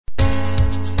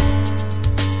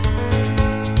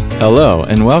Hello,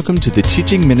 and welcome to the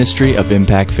teaching ministry of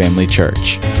Impact Family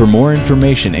Church. For more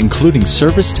information, including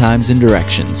service times and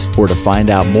directions, or to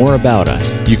find out more about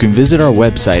us, you can visit our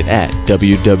website at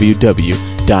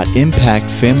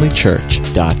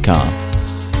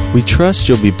www.impactfamilychurch.com. We trust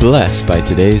you'll be blessed by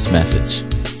today's message.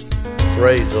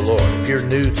 Praise the Lord. If you're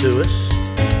new to us,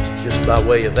 just by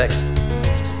way of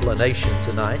explanation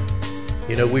tonight,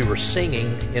 we were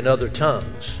singing in other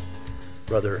tongues.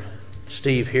 Brother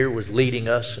Steve here was leading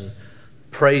us and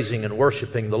praising and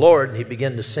worshiping the Lord, and he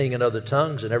began to sing in other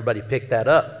tongues, and everybody picked that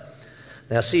up.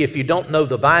 Now, see, if you don't know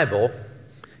the Bible,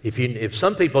 if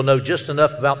some people know just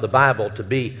enough about the Bible to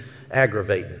be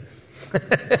aggravating.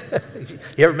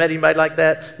 You ever met anybody like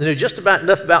that? They knew just about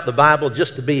enough about the Bible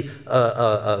just to be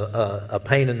a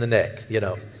pain in the neck,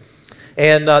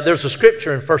 And there's a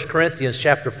scripture in 1 Corinthians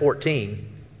chapter 14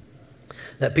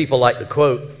 that people like to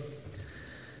quote.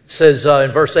 It says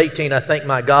in verse 18, I thank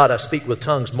my God I speak with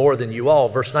tongues more than you all.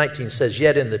 Verse 19 says,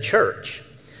 yet in the church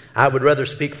I would rather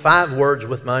speak 5 words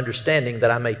with my understanding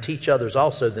that I may teach others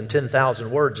also than 10,000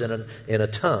 words in a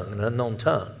tongue, an unknown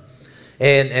tongue.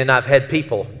 And I've had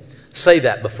people say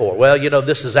that before. Well,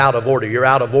 this is out of order. You're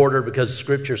out of order because the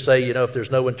scriptures say, if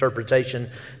there's no interpretation,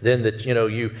 then that,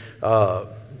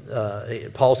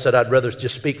 Paul said, I'd rather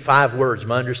just speak 5 words,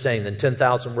 my understanding, than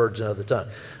 10,000 words in another tongue.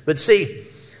 But see,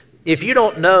 if you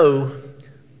don't know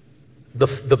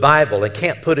the Bible and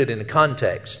can't put it in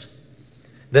context,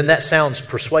 then that sounds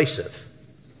persuasive.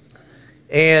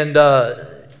 And,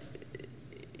 the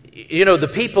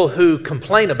people who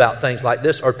complain about things like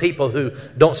this are people who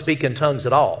don't speak in tongues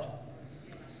at all.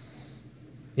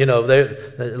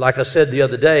 Like I said the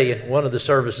other day, in one of the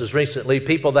services recently,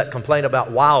 people that complain about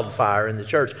wildfire in the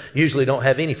church usually don't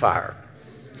have any fire,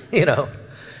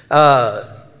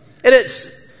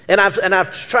 And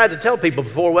I've tried to tell people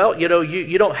before, well,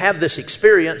 you don't have this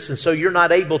experience, and so you're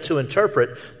not able to interpret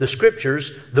the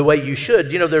scriptures the way you should.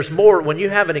 There's more. When you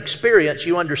have an experience,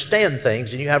 you understand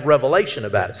things, and you have revelation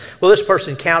about it. Well, this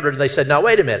person countered, and they said, now,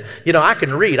 wait a minute. I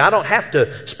can read. I don't have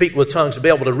to speak with tongues to be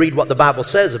able to read what the Bible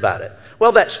says about it.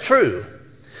 Well, that's true.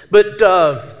 But,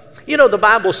 the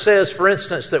Bible says, for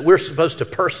instance, that we're supposed to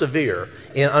persevere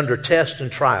under tests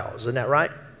and trials. Isn't that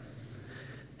right?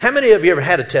 How many of you ever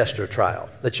had a test or a trial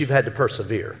that you've had to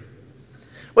persevere?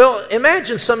 Well,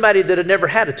 imagine somebody that had never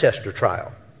had a test or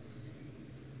trial.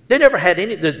 They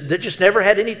just never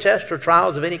had any tests or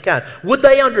trials of any kind. Would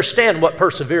they understand what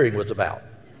persevering was about?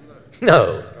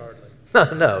 No,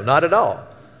 not at all.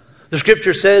 The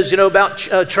scripture says, about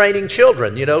training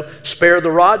children, spare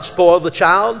the rod, spoil the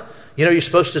child. You're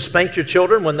supposed to spank your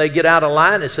children when they get out of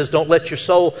line. It says, don't let your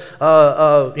soul,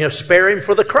 spare him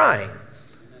for the crying.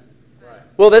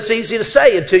 Well, that's easy to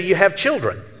say until you have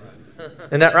children.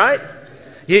 Isn't that right?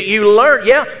 You learn,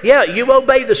 you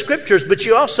obey the scriptures, but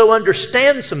you also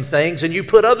understand some things and you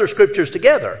put other scriptures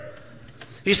together.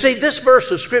 You see, this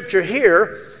verse of scripture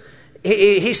here,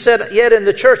 he said, yet in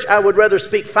the church I would rather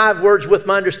speak 5 words with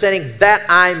my understanding that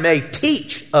I may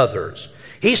teach others.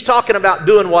 He's talking about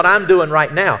doing what I'm doing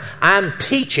right now. I'm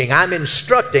teaching, I'm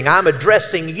instructing, I'm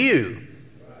addressing you.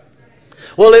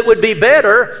 Well, it would be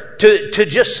better to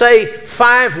just say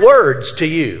 5 words to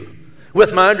you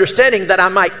with my understanding that I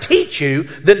might teach you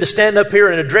than to stand up here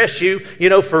and address you,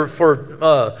 for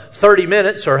 30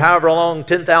 minutes or however long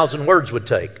 10,000 words would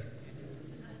take.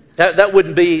 That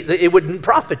wouldn't be, it wouldn't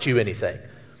profit you anything.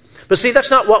 But see,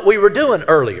 that's not what we were doing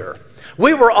earlier.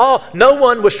 No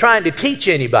one was trying to teach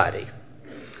anybody.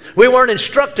 We weren't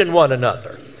instructing one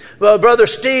another. Well, Brother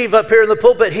Steve up here in the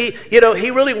pulpit, he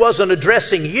really wasn't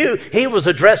addressing you. He was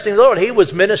addressing the Lord. He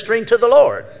was ministering to the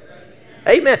Lord.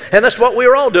 Amen. And that's what we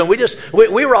were all doing. We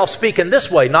were all speaking this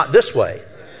way, not this way.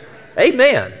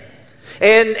 Amen.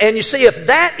 And you see, if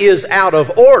that is out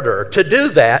of order to do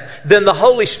that, then the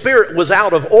Holy Spirit was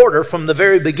out of order from the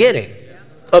very beginning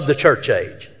of the church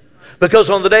age. Because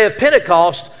on the day of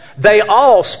Pentecost, they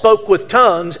all spoke with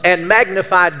tongues and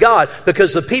magnified God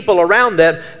because the people around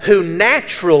them who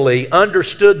naturally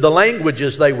understood the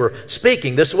languages they were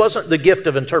speaking. This wasn't the gift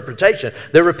of interpretation.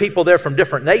 There were people there from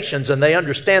different nations and they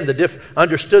understood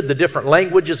the different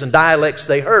languages and dialects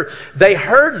they heard. They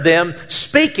heard them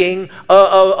speaking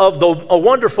of the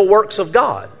wonderful works of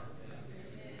God.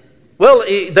 Well,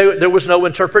 there was no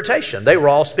interpretation. They were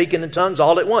all speaking in tongues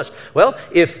all at once. Well,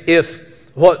 if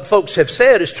what folks have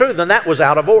said is true, then that was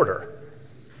out of order.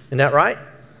 Isn't that right?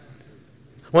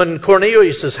 When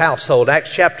Cornelius' household,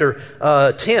 Acts chapter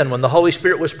 10, when the Holy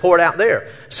Spirit was poured out there,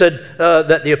 said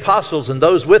that the apostles and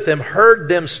those with them heard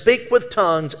them speak with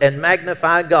tongues and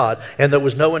magnify God, and there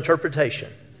was no interpretation.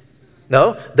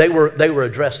 No, they were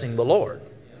addressing the Lord.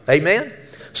 Amen?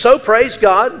 So praise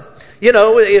God. You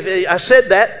know, if I said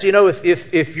that, you know,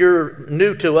 if you're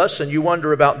new to us and you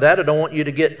wonder about that, I don't want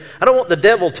the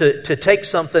devil to take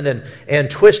something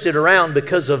and twist it around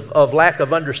because of lack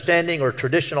of understanding or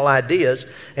traditional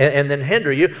ideas and then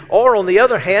hinder you. Or on the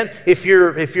other hand, if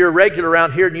you're regular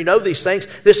around here and you know these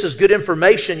things, this is good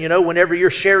information, you know, whenever you're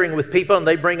sharing with people and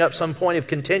they bring up some point of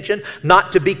contention,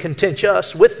 not to be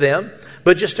contentious with them,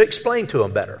 but just to explain to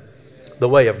them better the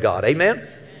way of God. Amen?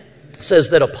 It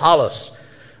says that Apollos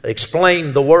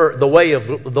explained the way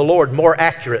of the Lord more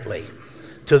accurately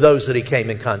to those that he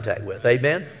came in contact with.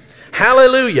 Amen?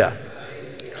 Hallelujah.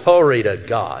 Glory to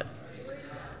God.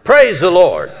 Praise the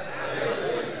Lord.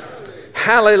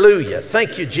 Hallelujah.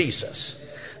 Thank you,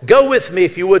 Jesus. Go with me,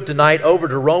 if you would, tonight over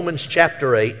to Romans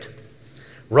chapter 8.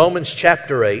 Romans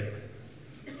chapter 8.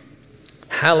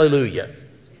 Hallelujah.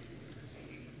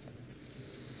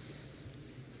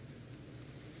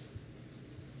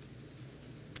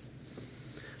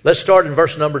 Let's start in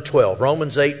verse number 12.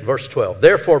 Romans 8, verse 12.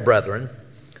 Therefore, brethren,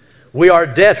 we are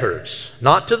debtors,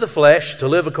 not to the flesh, to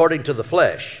live according to the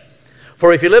flesh.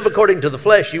 For if you live according to the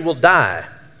flesh, you will die.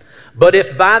 But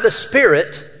if by the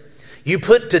Spirit you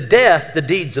put to death the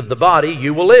deeds of the body,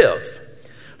 you will live.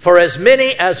 For as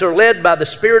many as are led by the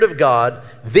Spirit of God,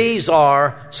 these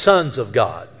are sons of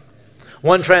God.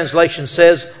 One translation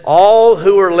says, all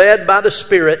who are led by the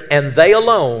Spirit, and they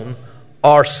alone,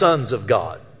 are sons of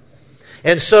God.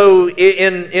 And so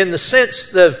in the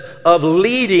sense of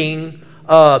leading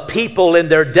people in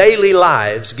their daily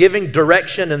lives, giving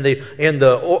direction in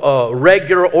the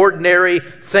regular, ordinary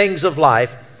things of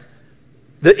life,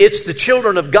 it's the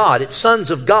children of God, it's sons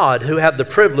of God who have the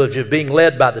privilege of being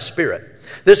led by the Spirit.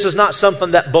 This is not something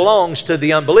that belongs to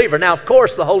the unbeliever. Now, of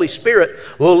course, the Holy Spirit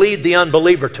will lead the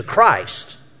unbeliever to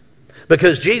Christ.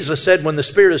 Because Jesus said when the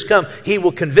Spirit has come, He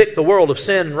will convict the world of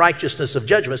sin and righteousness of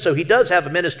judgment. So He does have a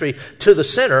ministry to the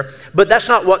sinner, but that's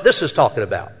not what this is talking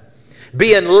about.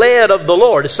 Being led of the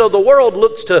Lord. So the world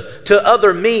looks to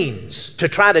other means to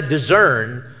try to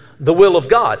discern the will of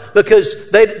God because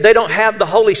they don't have the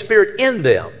Holy Spirit in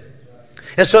them.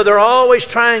 And so they're always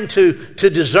trying to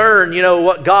discern, you know,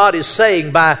 what God is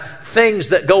saying by things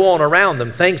that go on around them,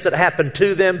 things that happen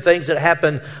to them, things that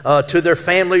happen to their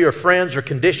family or friends or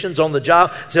conditions on the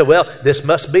job. Say, well, this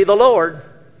must be the Lord.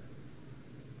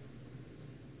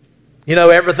 You know,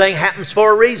 everything happens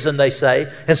for a reason, they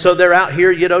say. And so they're out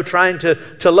here, you know, trying to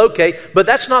locate. But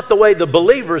that's not the way the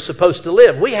believer is supposed to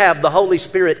live. We have the Holy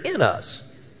Spirit in us.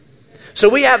 So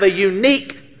we have a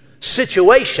unique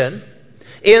situation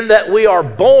in that we are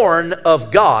born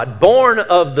of God, born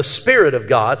of the Spirit of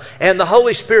God, and the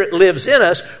Holy Spirit lives in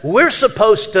us. We're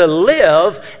supposed to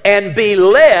live and be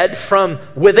led from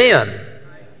within,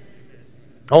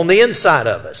 on the inside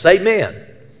of us. Amen.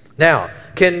 Now,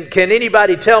 can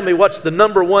anybody tell me what's the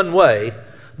number one way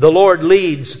the Lord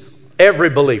leads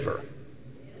every believer?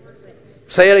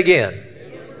 Say it again.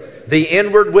 The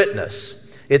inward witness.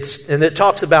 And it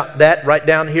talks about that right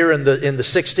down here in the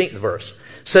 16th verse.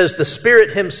 It says the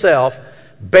Spirit Himself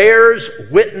bears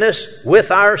witness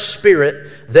with our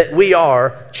spirit that we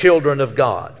are children of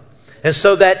God. And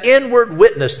so that inward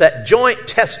witness, that joint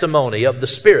testimony of the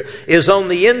Spirit is on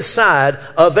the inside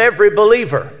of every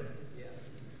believer.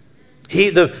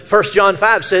 1 John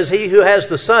 5 says, he who has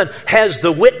the Son has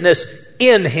the witness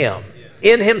in him,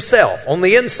 in himself, on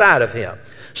the inside of him.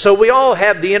 So we all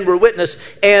have the inward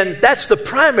witness, and that's the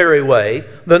primary way,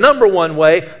 the number one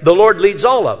way the Lord leads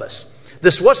all of us.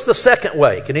 What's the second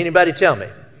way? Can anybody tell me?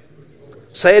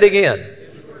 Say it again.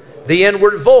 The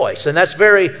inward voice. And that's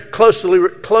very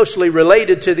closely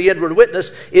related to the inward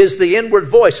witness is the inward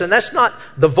voice. And that's not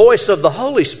the voice of the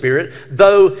Holy Spirit,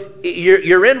 though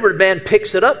your inward man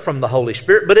picks it up from the Holy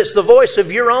Spirit, but it's the voice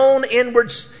of your own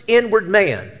inward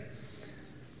man.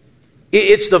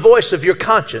 It's the voice of your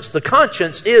conscience. The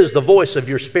conscience is the voice of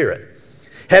your spirit.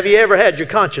 Have you ever had your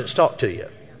conscience talk to you?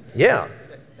 Yeah.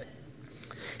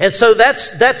 And so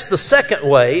that's the second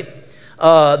way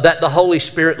that the Holy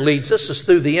Spirit leads us, is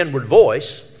through the inward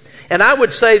voice. And I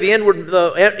would say the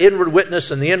inward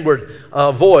witness and the inward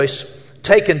voice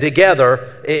taken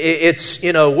together, it's,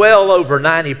 you know, well over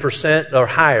 90% or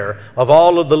higher of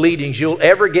all of the leadings you'll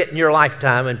ever get in your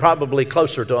lifetime, and probably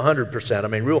closer to 100%. I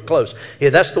mean, real close. Yeah,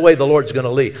 that's the way the Lord's going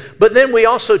to lead. But then we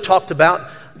also talked about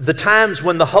the times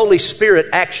when the Holy Spirit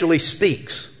actually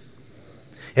speaks.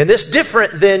 And this is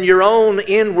different than your own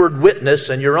inward witness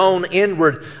and your own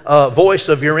inward voice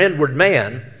of your inward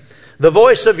man. The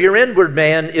voice of your inward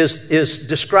man is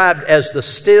described as the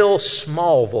still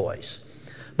small voice.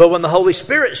 But when the Holy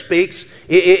Spirit speaks,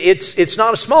 it's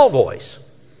not a small voice.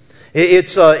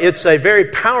 It's a very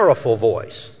powerful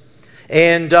voice.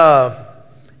 And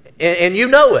And you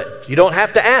know it. You don't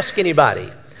have to ask anybody.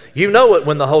 You know it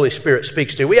when the Holy Spirit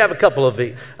speaks to you. We have a couple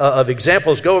of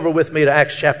examples. Go over with me to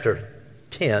Acts chapter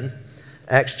 10.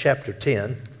 Acts chapter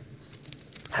 10.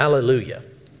 Hallelujah.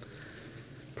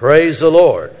 Praise the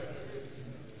Lord.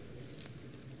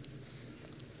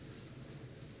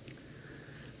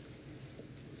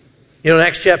 You know, in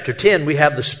Acts chapter 10, we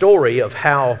have the story of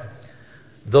how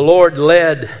the Lord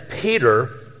led Peter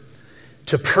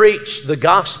to preach the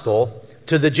gospel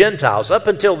to the Gentiles. Up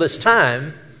until this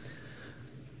time,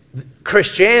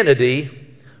 Christianity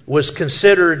was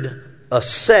considered a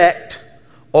sect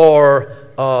or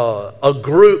a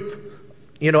group,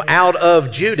 out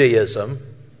of Judaism.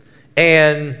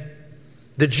 And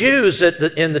the Jews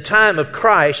in the time of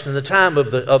Christ, in the time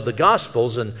of the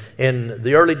Gospels and in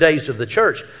the early days of the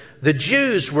church, the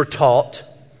Jews were taught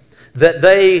that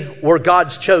they were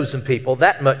God's chosen people.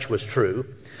 That much was true.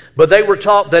 But they were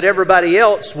taught that everybody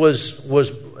else was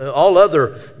all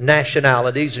other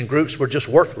nationalities and groups were just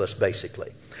worthless, basically.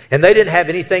 And they didn't have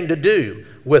anything to do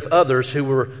with others who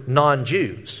were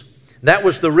non-Jews. That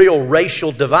was the real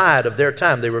racial divide of their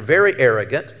time. They were very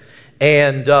arrogant,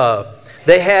 and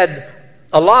they had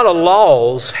a lot of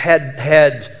laws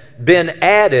had been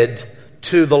added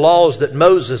to the laws that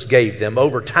Moses gave them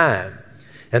over time.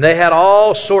 And they had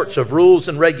all sorts of rules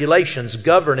and regulations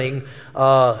governing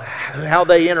how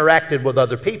they interacted with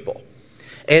other people.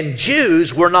 And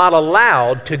Jews were not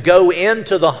allowed to go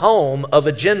into the home of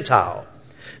a Gentile.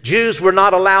 Jews were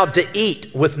not allowed to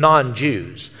eat with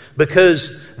non-Jews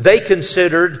because they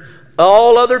considered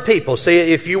all other people. See,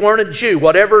 if you weren't a Jew,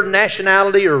 whatever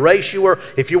nationality or race you were,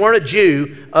 if you weren't a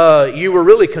Jew, you were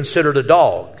really considered a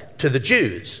dog to the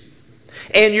Jews.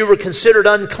 And you were considered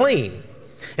unclean.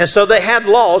 And so they had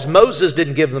laws. Moses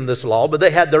didn't give them this law, but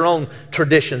they had their own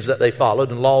traditions that they followed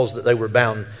and laws that they were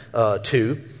bound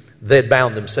to. They'd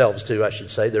bound themselves to, I should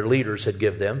say. Their leaders had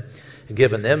given them.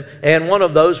 And one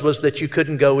of those was that you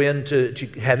couldn't go in to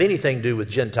have anything to do with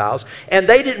Gentiles. And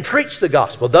they didn't preach the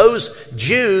gospel. Those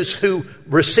Jews who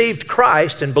received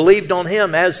Christ and believed on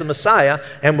Him as the Messiah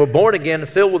and were born again and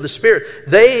filled with the Spirit,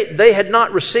 they had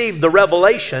not received the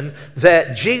revelation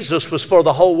that Jesus was for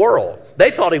the whole world.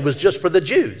 They thought He was just for the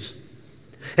Jews.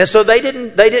 And so they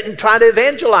didn't try to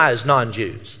evangelize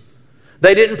non-Jews.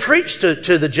 They didn't preach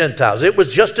to the Gentiles. It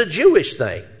was just a Jewish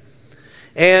thing.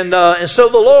 And so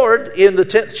the Lord, in the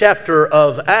 10th chapter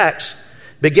of Acts,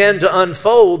 began to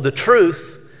unfold the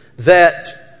truth that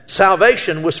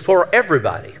salvation was for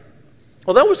everybody.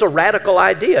 Well, that was a radical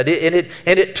idea, and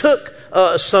it took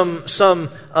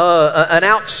an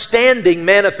outstanding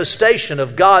manifestation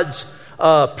of God's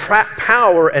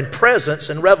power and presence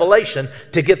and revelation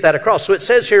to get that across. So it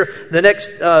says here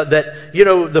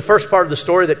the first part of the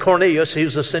story, that Cornelius, he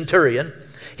was a centurion.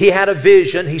 He had a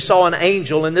vision. He saw an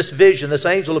angel. In this vision, this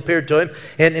angel appeared to him.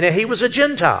 And he was a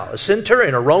Gentile, a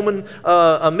centurion, a Roman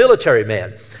a military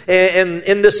man. And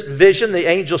in this vision, the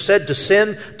angel said to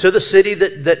send to the city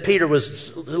that Peter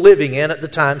was living in at the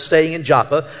time, staying in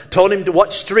Joppa. Told him to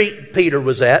what street Peter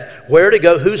was at, where to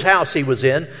go, whose house he was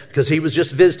in, because he was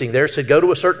just visiting there. Said, go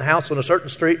to a certain house on a certain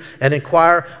street and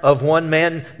inquire of one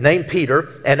man named Peter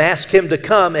and ask him to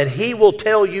come, and he will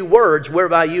tell you words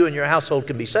whereby you and your household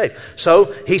can be saved.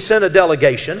 So he sent a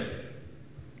delegation.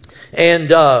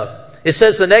 And it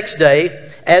says the next day,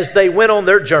 as they went on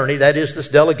their journey, that is this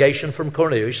delegation from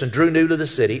Cornelius, and drew near to the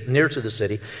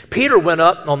city, Peter went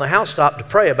up on the housetop to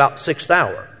pray about the 6th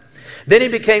hour. Then he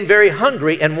became very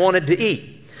hungry and wanted to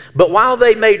eat. But while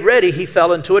they made ready, he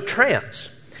fell into a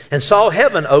trance and saw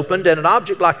heaven opened and an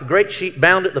object like a great sheet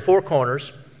bound at the four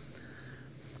corners,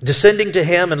 descending to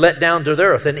him and let down to the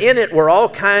earth. And in it were all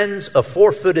kinds of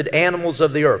four-footed animals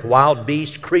of the earth, wild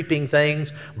beasts, creeping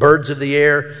things, birds of the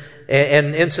air.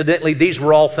 And incidentally, these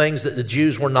were all things that the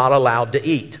Jews were not allowed to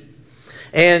eat.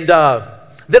 And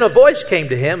then a voice came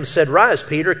to him and said, rise,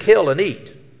 Peter, kill and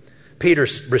eat. Peter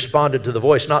responded to the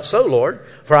voice, not so, Lord,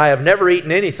 for I have never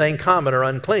eaten anything common or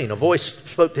unclean. A voice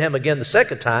spoke to him again the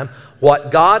second time,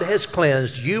 what God has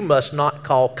cleansed, you must not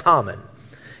call common.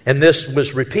 And this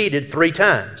was repeated 3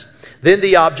 times. Then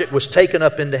the object was taken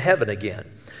up into heaven again.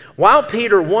 While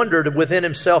Peter wondered within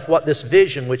himself what this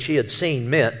vision which he had seen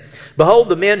meant, behold,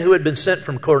 the men who had been sent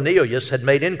from Cornelius had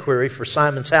made inquiry for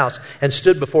Simon's house and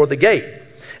stood before the gate.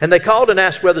 And they called and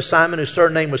asked whether Simon, whose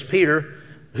surname was Peter,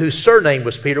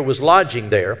 was lodging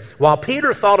there. While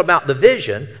Peter thought about the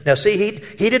vision, now see,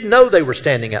 he didn't know they were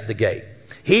standing at the gate.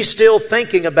 He's still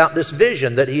thinking about this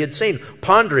vision that he had seen,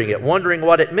 pondering it, wondering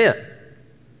what it meant.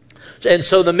 And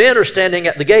so the men are standing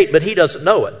at the gate, but he doesn't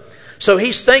know it. So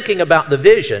he's thinking about the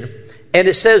vision, and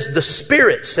it says, the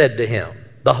Spirit said to him.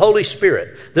 The Holy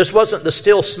Spirit. This wasn't the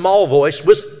still small voice.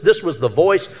 This was the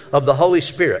voice of the Holy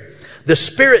Spirit. The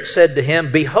Spirit said to him,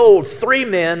 "Behold, 3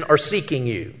 men are seeking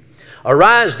you.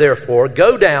 Arise, therefore,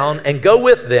 go down and go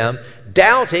with them,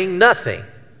 doubting nothing,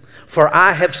 for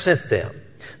I have sent them."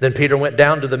 Then Peter went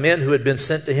down to the men who had been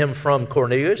sent to him from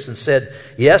Cornelius and said,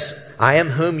 "Yes, I am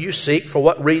whom you seek. For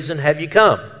what reason have you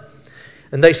come?"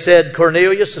 And they said,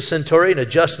 "Cornelius, a centurion, a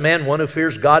just man, one who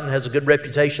fears God and has a good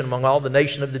reputation among all the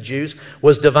nation of the Jews,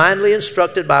 was divinely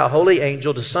instructed by a holy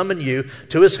angel to summon you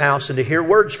to his house and to hear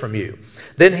words from you."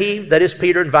 Then he, that is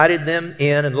Peter, invited them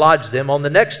in and lodged them. On the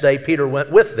next day, Peter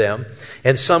went with them,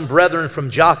 and some brethren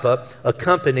from Joppa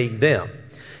accompanied them.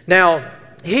 Now,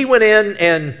 he went in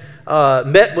and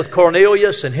met with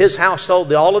Cornelius and his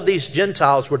household. All of these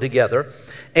Gentiles were together.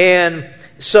 And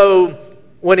so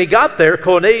when he got there,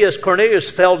 Cornelius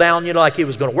fell down, like he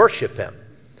was going to worship him.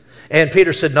 And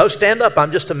Peter said, "No, stand up.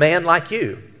 I'm just a man like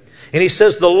you." And he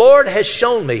says, "The Lord has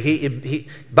shown me."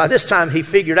 By this time, he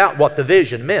figured out what the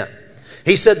vision meant.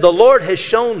 He said, "The Lord has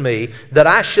shown me that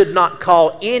I should not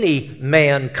call any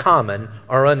man common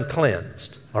or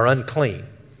uncleansed or unclean."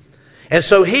 And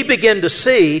so he began to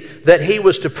see that he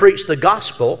was to preach the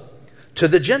gospel to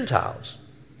the Gentiles.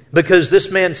 Because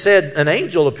this man said, "An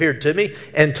angel appeared to me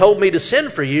and told me to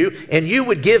send for you, and you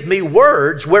would give me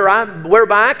words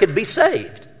whereby I could be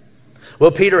saved."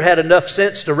 Well, Peter had enough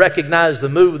sense to recognize the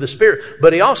move of the Spirit,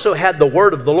 but he also had the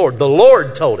word of the Lord. The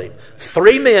Lord told him,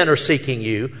 3 men are seeking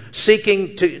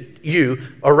to you.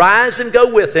 Arise and go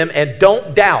with them, and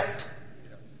don't doubt.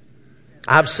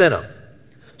 I've sent them.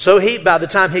 So by the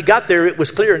time he got there, it was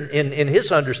clear in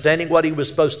his understanding what he was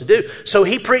supposed to do. So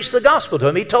he preached the gospel to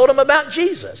him. He told him about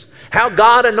Jesus, how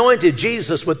God anointed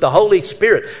Jesus with the Holy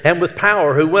Spirit and with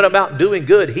power, who went about doing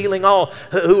good, healing all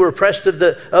who were oppressed of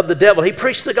the devil. He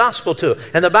preached the gospel to him.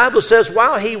 And the Bible says,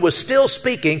 while he was still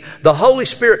speaking, the Holy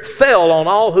Spirit fell on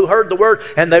all who heard the word,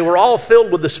 and they were all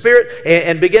filled with the Spirit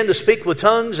and began to speak with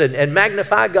tongues and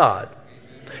magnify God.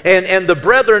 And the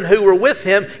brethren who were with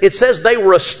him, it says they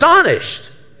were astonished.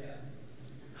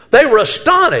 They were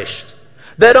astonished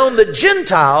that on the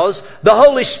Gentiles the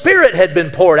Holy Spirit had been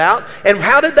poured out. And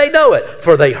how did they know it?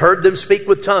 For they heard them speak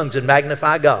with tongues and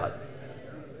magnify God.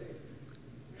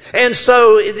 And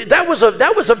so that was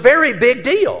a very big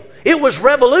deal. It was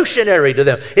revolutionary to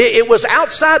them. It was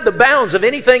outside the bounds of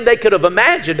anything they could have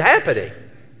imagined happening.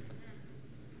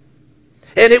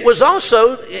 And it was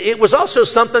also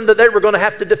something that they were going to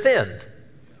have to defend.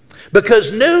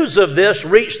 Because news of this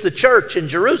reached the church in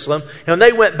Jerusalem, and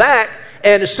they went back,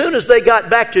 and as soon as they got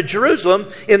back to Jerusalem,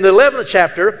 in the 11th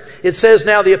chapter, it says,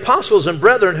 "Now the apostles and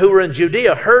brethren who were in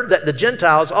Judea heard that the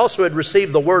Gentiles also had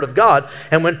received the word of God.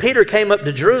 And when Peter came up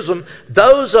to Jerusalem,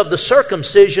 those of the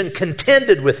circumcision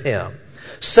contended with him,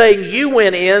 saying, 'You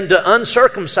went in to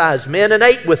uncircumcised men and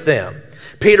ate with them.'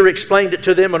 Peter explained it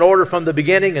to them in order from the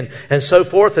beginning and so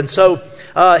forth. And so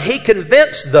he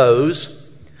convinced those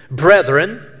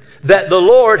brethren that the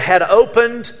Lord had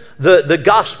opened the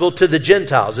gospel to the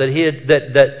Gentiles, that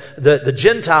the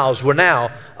Gentiles were now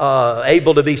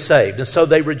able to be saved. And so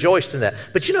they rejoiced in that.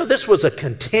 But this was a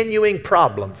continuing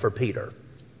problem for Peter.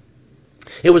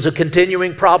 It was a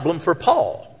continuing problem for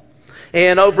Paul.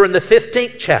 And over in the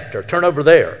 15th chapter, turn over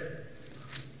there.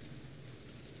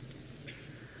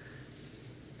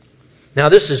 Now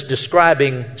this is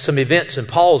describing some events in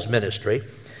Paul's ministry.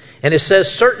 And it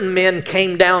says, "Certain men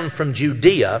came down from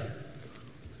Judea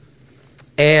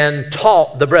and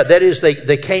taught the brethren." That is,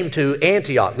 they came to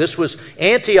Antioch.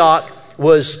 Antioch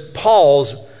was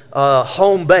Paul's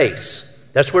home base.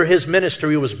 That's where his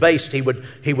ministry was based. He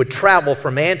would travel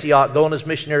from Antioch, go on his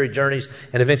missionary journeys,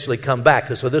 and eventually come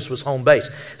back. So this was home base.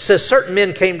 It says, "Certain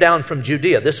men came down from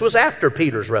Judea." This was after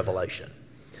Peter's revelation.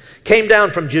 "Came down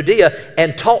from Judea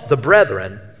and taught the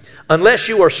brethren, 'Unless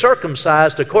you are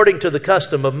circumcised according to the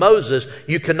custom of Moses,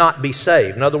 you cannot be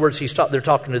saved.'" In other words, they're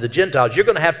talking to the Gentiles. You're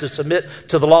going to have to submit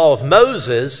to the law of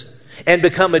Moses and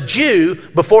become a Jew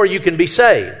before you can be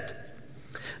saved.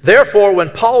 "Therefore, when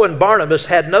Paul and Barnabas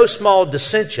had no small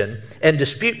dissension and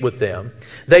dispute with them,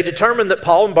 they determined that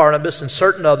Paul and Barnabas and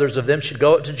certain others of them should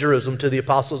go up to Jerusalem to the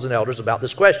apostles and elders about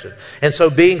this question. And so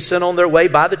being sent on their way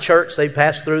by the church, they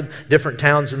passed through different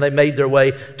towns and they made their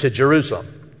way to Jerusalem.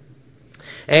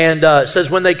 And it says,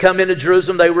 when they come into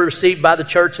Jerusalem, they were received by the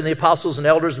church and the apostles and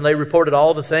elders, and they reported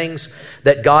all the things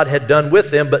that God had done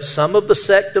with them. But some of the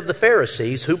sect of the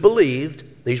Pharisees who believed,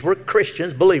 these were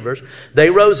Christians, believers, they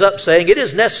rose up saying, "It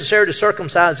is necessary to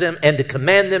circumcise them and to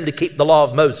command them to keep the law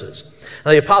of Moses."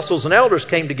 Now the apostles and elders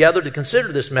came together to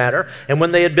consider this matter, and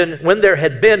when there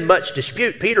had been much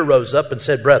dispute, Peter rose up and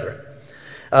said, "Brethren,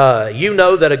 You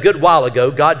know that a good while ago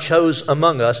God chose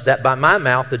among us that by my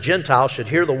mouth the Gentiles should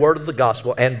hear the word of the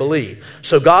gospel and believe.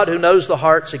 So God, who knows the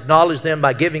hearts, acknowledged them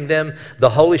by giving them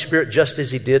the Holy Spirit just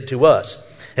as he did to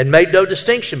us, and made no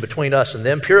distinction between us and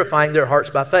them, purifying their hearts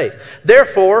by faith.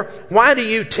 Therefore, why do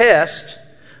you test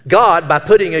God by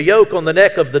putting a yoke on the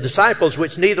neck of the disciples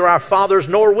which neither our fathers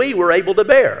nor we were able to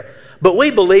bear? But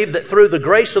we believe that through the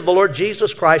grace of the Lord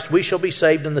Jesus Christ we shall be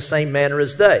saved in the same manner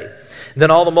as they. Then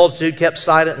all the multitude kept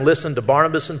silent and listened to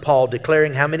Barnabas and Paul,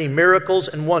 declaring how many miracles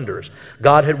and wonders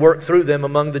God had worked through them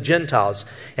among the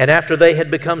Gentiles. And after they had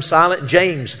become silent,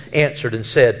 James answered and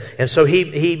said, and so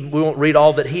we won't read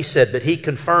all that he said, but he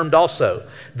confirmed also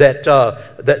that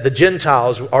the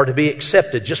Gentiles are to be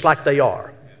accepted just like they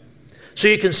are. So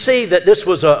you can see that this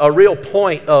was a real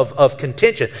point of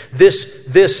contention. This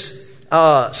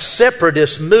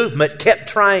separatist movement kept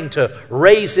trying to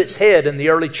raise its head in the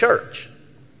early church.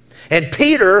 And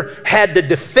Peter had to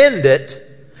defend it.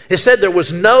 It said there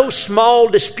was no small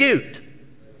dispute.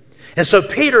 And so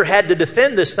Peter had to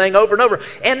defend this thing over and over.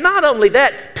 And not only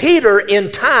that, Peter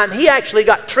in time, he actually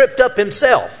got tripped up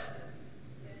himself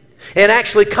and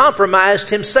actually compromised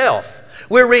himself.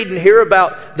 We're reading here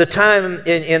about the time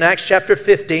in Acts chapter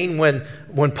 15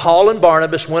 when Paul and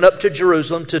Barnabas went up to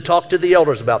Jerusalem to talk to the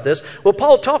elders about this. Well,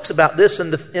 Paul talks about this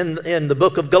in the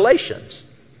book of Galatians.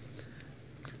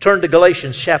 Turn to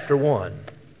Galatians chapter 1.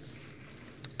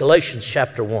 Galatians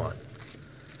chapter 1.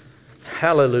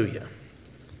 Hallelujah.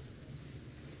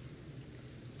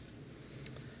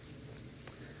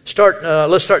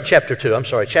 Let's start chapter 2. I'm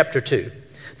sorry, chapter 2.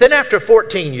 Then after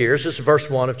 14 years, this is verse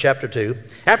 1 of chapter 2.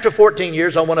 After 14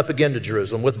 years, I went up again to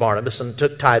Jerusalem with Barnabas and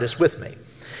took Titus with me.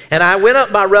 And I went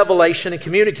up by revelation and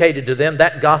communicated to them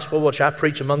that gospel which I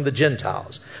preach among the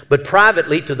Gentiles, but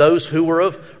privately to those who were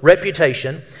of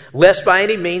reputation, lest by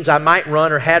any means I might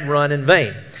run or had run in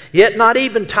vain. Yet not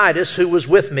even Titus, who was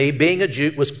with me, being a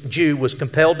Jew, was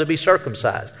compelled to be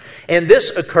circumcised. And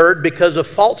this occurred because of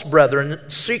false brethren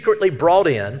secretly brought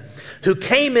in, who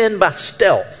came in by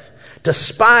stealth to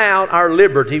spy out our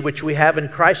liberty which we have in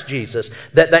Christ Jesus,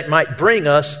 that they might bring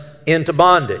us into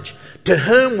bondage, to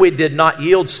whom we did not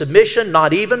yield submission,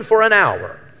 not even for an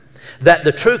hour, that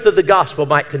the truth of the gospel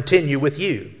might continue with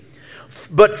you.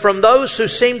 But from those who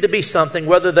seemed to be something,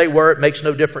 whether they were, it makes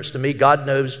no difference to me. God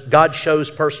knows. God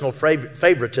shows personal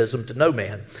favoritism to no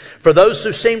man. For those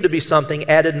who seemed to be something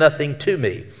added nothing to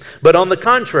me. But on the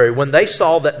contrary, when they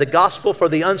saw that the gospel for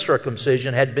the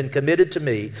uncircumcision had been committed to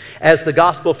me, as the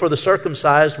gospel for the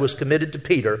circumcised was committed to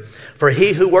Peter, for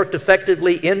he who worked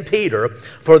effectively in Peter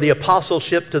for the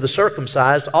apostleship to the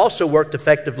circumcised also worked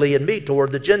effectively in me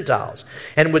toward the Gentiles.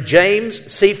 And with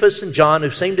James, Cephas, and John, who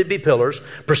seemed to be pillars,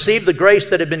 perceived the grace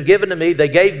that had been given to me, they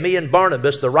gave me and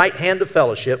Barnabas the right hand of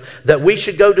fellowship, that we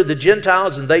should go to the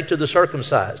Gentiles and they to the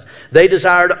circumcised. They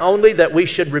desired only that we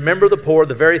should remember the poor,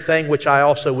 the very thing which I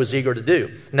also was eager to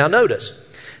do. Now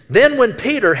notice, then when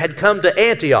Peter had come to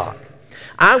Antioch,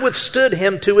 I withstood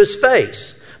him to his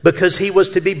face, because he was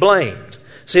to be blamed.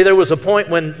 See, there was a point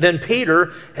when then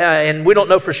Peter, and we don't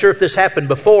know for sure if this happened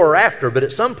before or after, but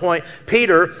at some point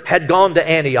Peter had gone to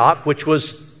Antioch, which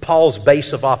was Paul's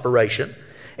base of operation.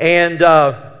 And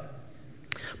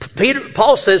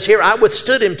Paul says here, I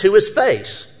withstood him to his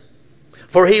face,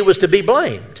 for he was to be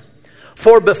blamed.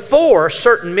 For before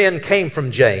certain men came from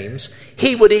James,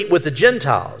 he would eat with the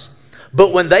Gentiles.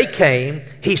 But when they came,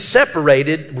 he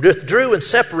withdrew and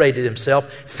separated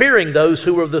himself, fearing those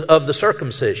who were of the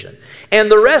circumcision. And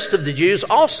the rest of the Jews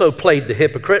also played the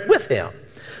hypocrite with him,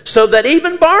 so that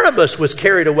even Barnabas was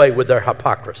carried away with their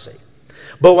hypocrisy.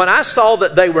 But when I saw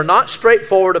that they were not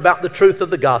straightforward about the truth of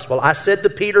the gospel, I said to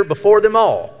Peter before them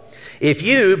all, if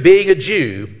you, being a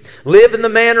Jew, live in the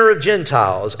manner of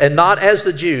Gentiles and not as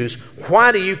the Jews,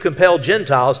 why do you compel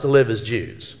Gentiles to live as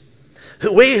Jews?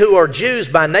 We who are Jews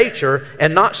by nature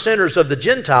and not sinners of the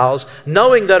Gentiles,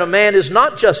 knowing that a man is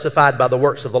not justified by the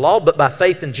works of the law, but by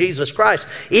faith in Jesus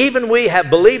Christ. Even we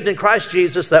have believed in Christ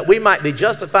Jesus, that we might be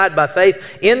justified by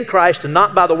faith in Christ and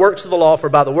not by the works of the law, for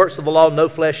by the works of the law no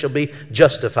flesh shall be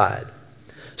justified.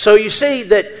 So you see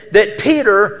that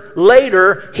Peter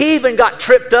later, he even got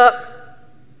tripped up.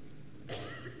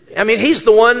 I mean, he's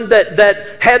the one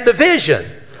that had the vision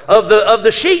of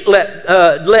the sheet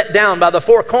let down by the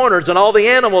four corners, and all the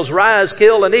animals rise,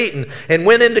 kill, and eat, and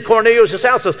went into Cornelius'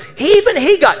 house. Even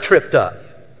he got tripped up.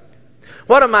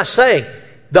 What am I saying?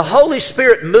 The Holy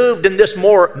Spirit moved in this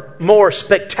more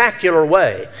spectacular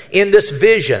way, in this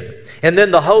vision. And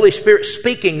then the Holy Spirit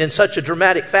speaking in such a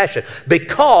dramatic fashion,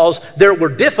 because there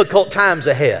were difficult times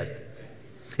ahead.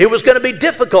 It was going to be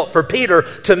difficult for Peter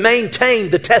to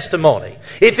maintain the testimony.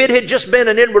 If it had just been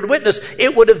an inward witness,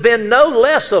 it would have been no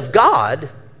less of God,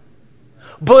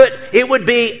 but it would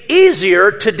be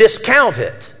easier to discount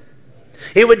it.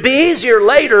 It would be easier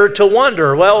later to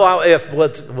wonder, well,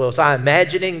 was I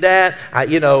imagining that?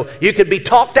 You could be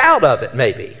talked out of it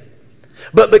maybe.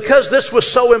 But because this was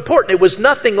so important, it was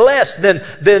nothing less than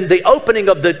the opening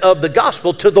of the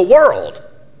gospel to the world.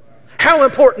 How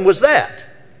important was that?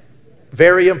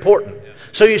 Very important.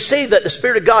 So you see that the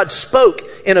Spirit of God spoke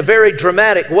in a very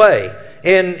dramatic way.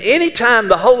 And anytime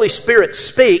the Holy Spirit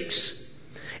speaks,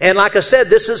 and like I said,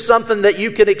 this is something that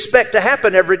you can expect to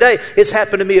happen every day. It's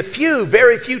happened to me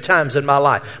very few times in my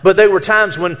life. But there were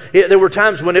times when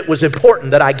it was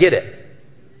important that I get it.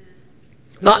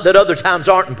 Not that other times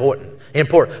aren't important.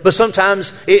 But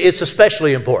sometimes it's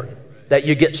especially important that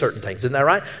you get certain things. Isn't that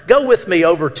right? Go with me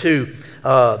over to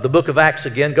the book of Acts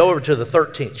again. Go over to the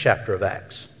 13th chapter of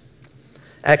Acts.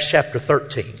 Acts chapter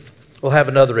 13. We'll have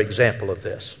another example of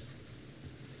this.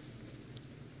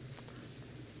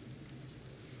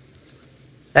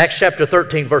 Acts chapter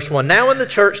 13, verse 1. Now in the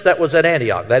church that was at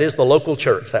Antioch, that is the local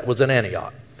church that was in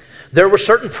Antioch, there were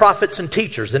certain prophets and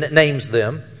teachers, and it names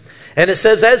them. And it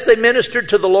says, as they ministered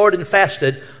to the Lord and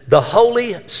fasted, the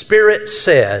Holy Spirit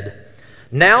said,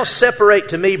 now separate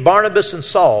to me Barnabas and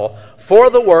Saul for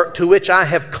the work to which I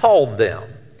have called them.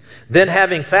 Then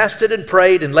having fasted and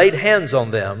prayed and laid hands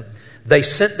on them, they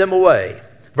sent them away.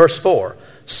 Verse 4,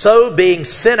 so being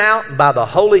sent out by the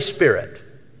Holy Spirit,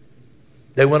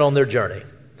 they went on their journey.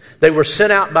 They were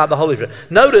sent out by the Holy Spirit.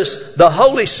 Notice the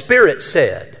Holy Spirit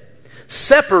said,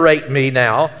 separate me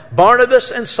now, Barnabas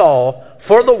and Saul,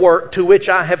 for the work to which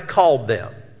I have called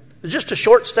them. It's just a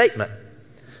short statement,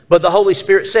 but the Holy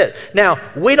Spirit said. Now,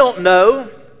 we don't know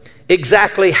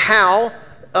exactly how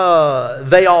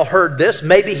they all heard this.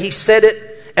 Maybe he said it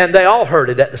and they all heard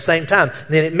it at the same time.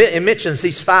 Then it mentions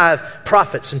these 5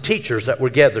 prophets and teachers that were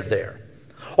gathered there.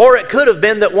 Or it could have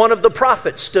been that one of the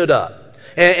prophets stood up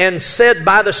and said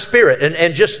by the Spirit and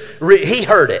he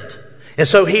heard it. And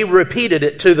so he repeated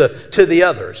it to the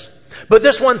others. But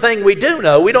this one thing we do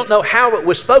know, we don't know how it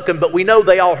was spoken, but we know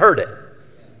they all heard it.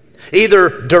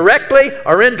 Either directly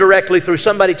or indirectly through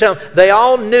somebody telling them. They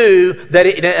all knew that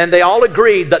and they all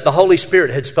agreed that the Holy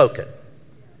Spirit had spoken.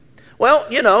 Well,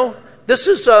 this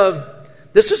is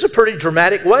a pretty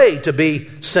dramatic way to be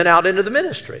sent out into the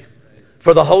ministry.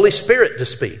 For the Holy Spirit to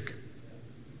speak.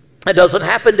 It doesn't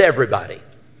happen to everybody.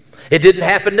 It didn't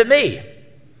happen to me.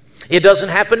 It doesn't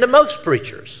happen to most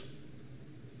preachers.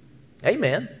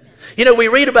 Amen. We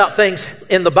read about things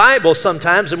in the Bible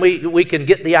sometimes and we can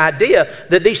get the idea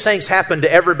that these things happen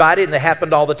to everybody and they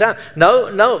happened all the time.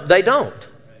 No, they don't.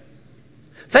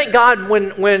 Thank God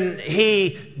when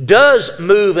He does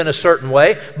move in a certain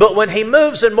way, but when He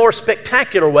moves in more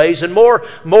spectacular ways and more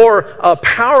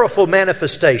powerful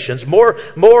manifestations, more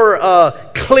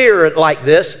clear like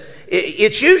this,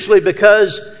 it's usually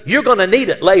because you're going to need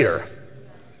it later.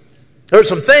 There's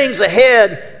some things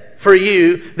ahead for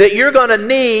you that you're going to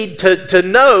need to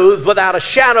know without a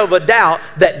shadow of a doubt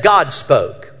that God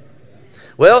spoke.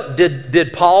 Well,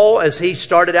 did Paul, as he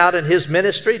started out in his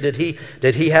ministry, did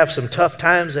he have some tough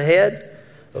times ahead?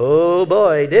 Oh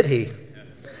boy, did he.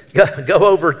 Go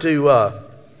over to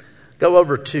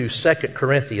 2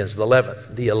 Corinthians, the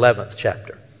 11th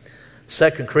chapter. 2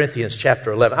 Corinthians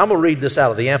chapter 11. I'm going to read this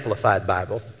out of the Amplified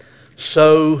Bible.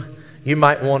 So you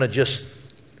might want to just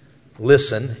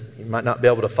listen. You might not be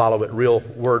able to follow it real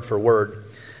word for word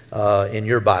in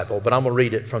your Bible, but I'm going to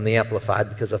read it from the Amplified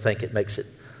because I think it makes it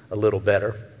a little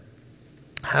better.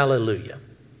 Hallelujah.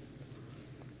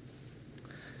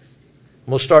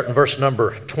 We'll start in verse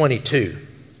number 22.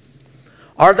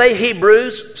 Are they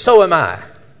Hebrews? So am I.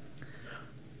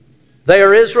 They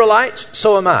are Israelites?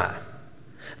 So am I.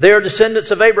 They are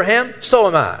descendants of Abraham? So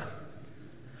am I.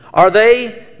 Are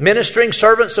they ministering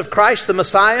servants of Christ the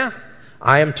Messiah?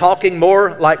 I am talking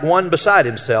more like one beside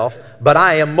himself, but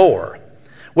I am more,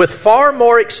 with far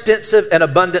more extensive and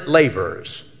abundant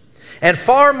labors, and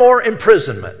far more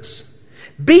imprisonments,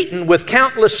 beaten with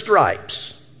countless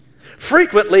stripes,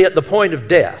 frequently at the point of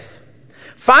death.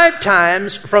 5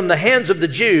 times from the hands of the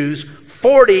Jews,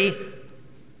 40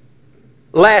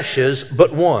 lashes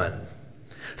but one.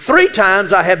 3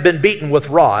 times I have been beaten with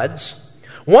rods.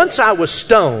 Once I was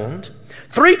stoned.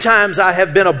 3 times I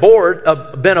have been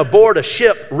aboard a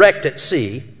ship wrecked at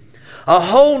sea. A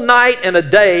whole night and a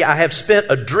day I have spent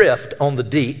adrift on the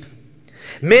deep.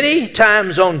 Many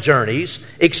times on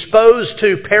journeys, exposed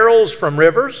to perils from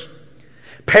rivers,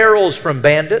 perils from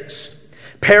bandits,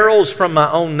 perils from my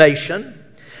own nation,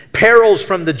 perils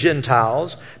from the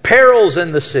Gentiles, perils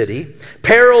in the city,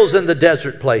 perils in the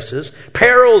desert places,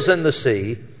 perils in the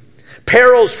sea,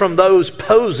 perils from those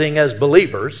posing as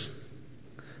believers.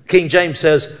 King James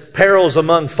says, perils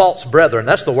among false brethren.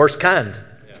 That's the worst kind.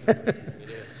 Yeah,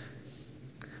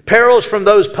 perils from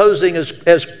those posing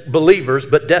as believers,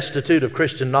 but destitute of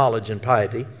Christian knowledge and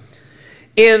piety.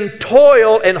 In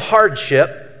toil and hardship,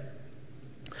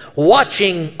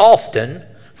 watching often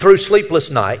through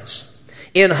sleepless nights.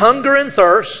 In hunger and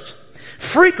thirst,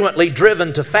 frequently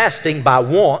driven to fasting by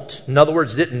want. In other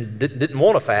words, didn't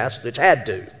want to fast, it had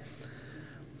to.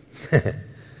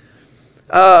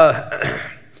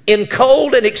 In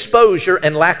cold and exposure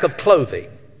and lack of clothing.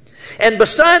 And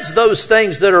besides those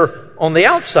things that are on the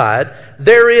outside,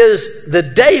 there is the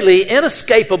daily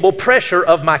inescapable pressure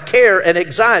of my care and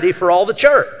anxiety for all the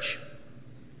church.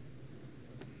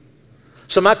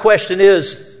 So my question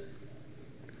is,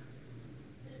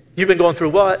 you've been going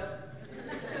through what?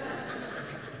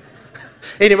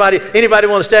 Anybody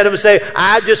want to stand up and say,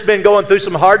 I've just been going through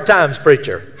some hard times,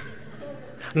 preacher?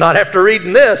 Not after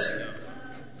reading this.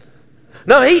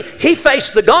 No, he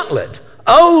faced the gauntlet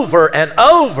over and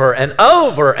over and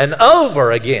over and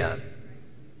over again.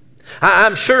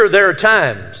 I'm sure there are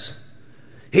times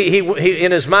he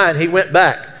in his mind he went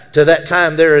back to that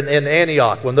time there in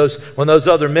Antioch when those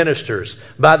other ministers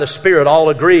by the Spirit all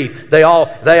agreed. They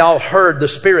all heard the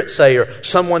Spirit say, or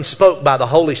someone spoke by the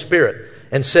Holy Spirit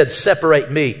and said, separate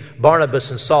me,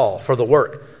 Barnabas and Saul, for the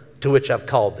work to which I've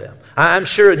called them. I'm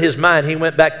sure in his mind he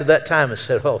went back to that time and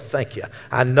said, oh, thank you.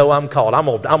 I know I'm called. I'm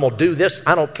gonna do this.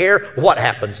 I don't care what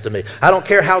happens to me. I don't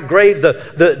care how grave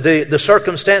the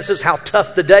circumstances, how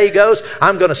tough the day goes.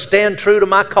 I'm going to stand true to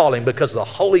my calling because the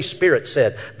Holy Spirit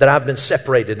said that I've been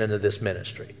separated into this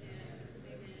ministry.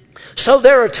 So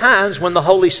there are times when the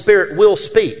Holy Spirit will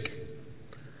speak.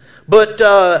 But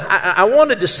I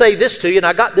wanted to say this to you, and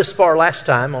I got this far last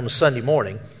time on a Sunday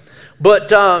morning.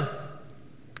 But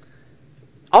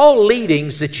all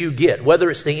leadings that you get, whether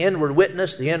it's the inward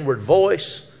witness, the inward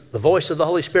voice, the voice of the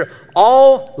Holy Spirit,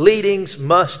 all leadings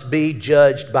must be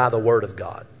judged by the Word of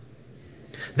God.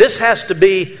 This has to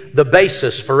be the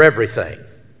basis for everything.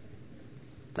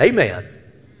 Amen.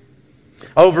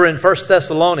 Over in 1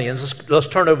 Thessalonians, let's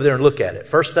turn over there and look at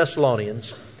it. 1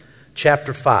 Thessalonians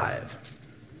chapter 5.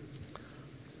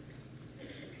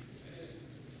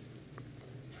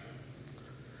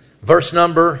 Verse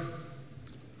number,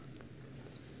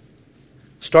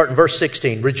 start in verse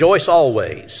 16. Rejoice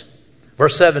always.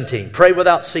 Verse 17. Pray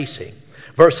without ceasing.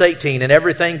 Verse 18. In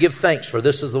everything give thanks, for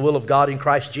this is the will of God in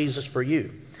Christ Jesus for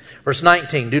you. Verse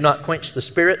 19. Do not quench the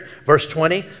Spirit. Verse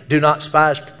 20. Do not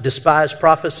despise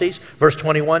prophecies. Verse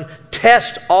 21.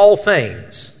 Test all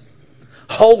things.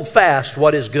 Hold fast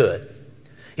what is good.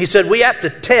 He said we have to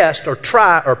test or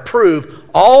try or prove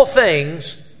all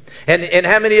things. And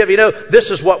how many of you know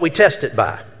this is what we test it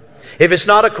by? If it's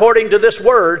not according to this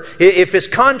word, if it's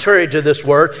contrary to this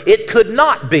word, it could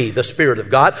not be the Spirit of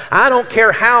God. I don't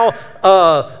care how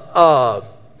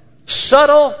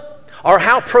subtle or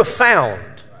how profound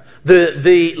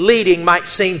the leading might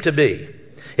seem to be.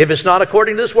 If it's not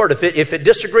according to this word, if it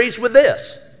disagrees with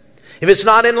this, if it's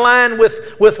not in line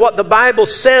with what the Bible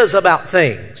says about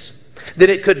things,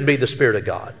 then it couldn't be the Spirit of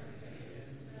God.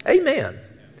 Amen.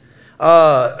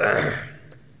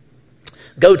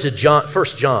 Go to John, 1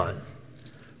 John.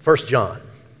 1 John.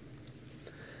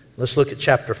 Let's look at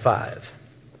chapter 5.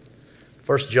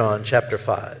 1 John chapter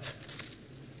 5.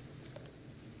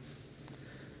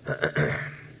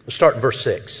 Let's start in verse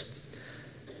 6.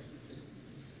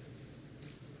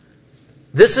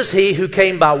 This is he who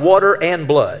came by water and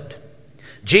blood,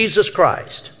 Jesus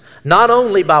Christ, not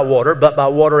only by water, but by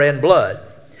water and blood.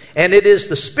 And it is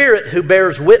the Spirit who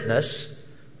bears witness.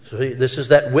 So this is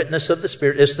that witness of the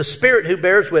Spirit. It's the Spirit who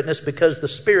bears witness, because the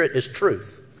Spirit is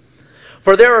truth.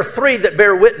 For there are three that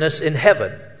bear witness in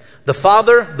heaven, the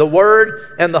Father, the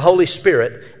Word, and the Holy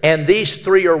Spirit, and these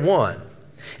three are one.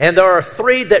 And there are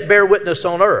three that bear witness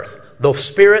on earth, the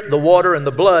Spirit, the water, and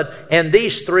the blood, and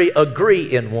these three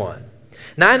agree in one.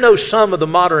 Now I know some of the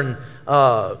modern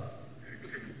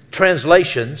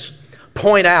translations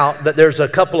point out that there's a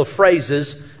couple of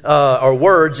phrases or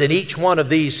words in each one of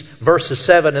these verses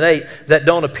 7 and 8 that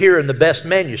don't appear in the best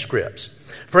manuscripts.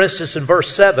 For instance, in verse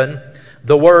 7,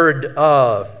 the word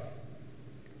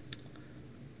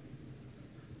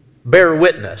bear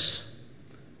witness.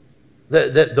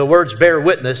 The words bear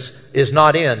witness is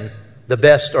not in the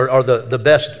best or the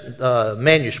best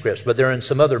manuscripts, but they're in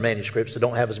some other manuscripts that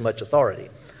don't have as much authority.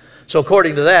 So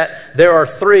according to that, there are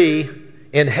three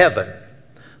in heaven: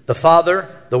 the Father,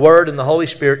 the Word, and the Holy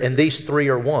Spirit, and these three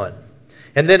are one.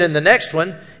 And then in the next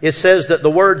one, it says that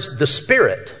the words the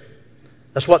Spirit,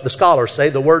 that's what the scholars say,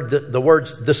 the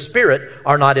words the Spirit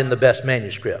are not in the best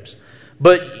manuscripts.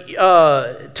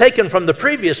 But taken from the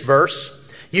previous verse,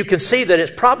 you can see that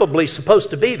it's probably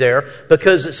supposed to be there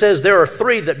because it says there are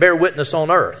 3 that bear witness on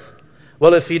earth.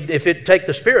 Well, if you take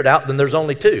the Spirit out, then there's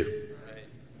only 2.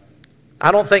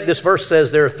 I don't think this verse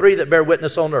says there are 3 that bear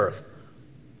witness on earth.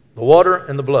 The water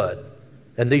and the blood.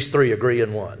 And these 3 agree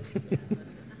in one.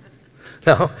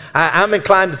 No, I'm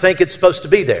inclined to think it's supposed to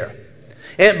be there.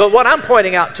 But what I'm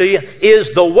pointing out to you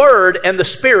is the Word and the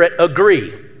Spirit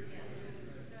agree.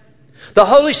 The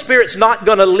Holy Spirit's not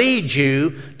going to lead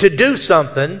you to do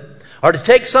something or to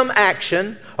take some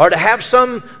action or to have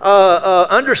some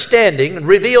understanding and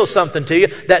reveal something to you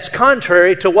that's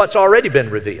contrary to what's already been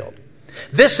revealed.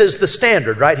 This is the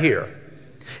standard right here.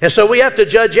 And so we have to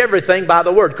judge everything by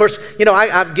the Word. Of course,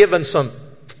 I've given some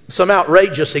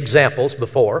outrageous examples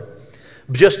before,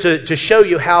 just to show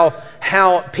you how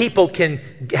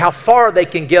far they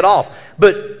can get off.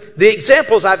 But the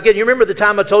examples I've given, you remember the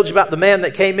time I told you about the man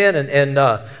that came in and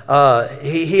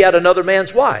he had another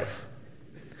man's wife.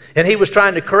 And he was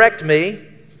trying to correct me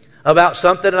about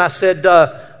something, and I said,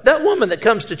 that woman that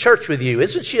comes to church with you,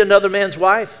 isn't she another man's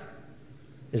wife?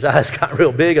 His eyes got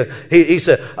real big. He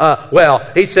said,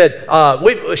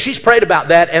 she's prayed about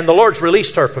that, and the Lord's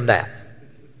released her from that.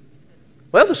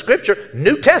 Well, the Scripture,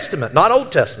 New Testament, not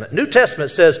Old Testament. New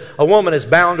Testament says a woman is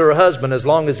bound to her husband as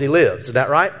long as he lives. Is that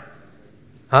right?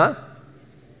 Huh?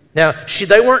 Now,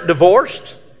 they weren't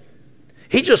divorced.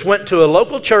 He just went to a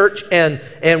local church and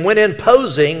went in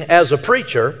posing as a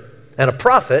preacher and a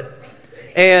prophet.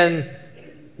 And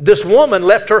this woman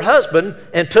left her husband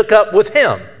and took up with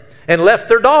him and left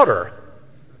their daughter.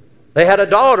 They had a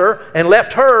daughter and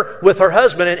left her with her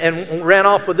husband and ran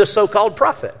off with this so-called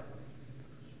prophet.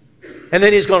 And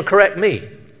then he's going to correct me.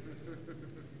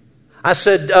 I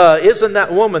said, isn't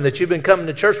that woman that you've been coming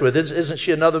to church with, isn't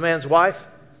she another man's wife?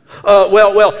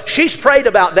 Well, she's prayed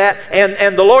about that,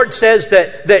 and the Lord says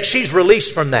that she's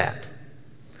released from that.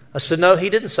 I said, no, he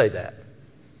didn't say that.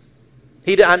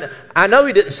 I know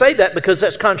he didn't say that because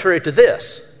that's contrary to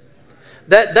this.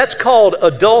 That's called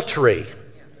adultery.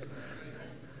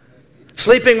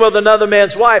 Sleeping with another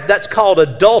man's wife, that's called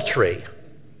adultery.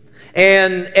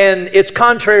 And it's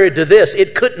contrary to this.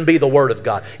 It couldn't be the Word of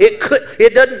God.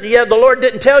 The Lord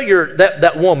didn't tell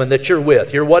that woman that you're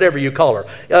with, you're whatever you call her.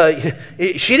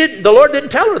 The Lord didn't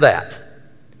tell her that.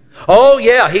 Oh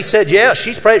yeah, he said, yeah,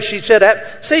 she's prayed. She said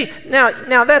that. See,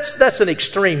 now that's an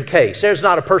extreme case. There's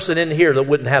not a person in here that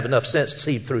wouldn't have enough sense to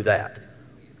see through that.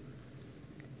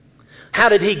 How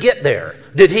did he get there?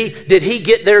 Did he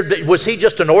get there? Was he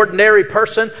just an ordinary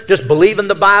person, just believing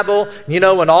the Bible,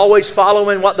 and always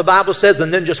following what the Bible says,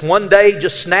 and then just one day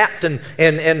just snapped and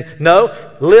no,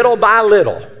 little by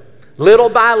little,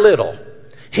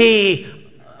 he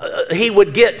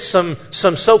would get some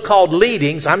so-called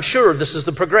leadings. I'm sure this is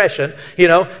the progression,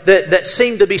 that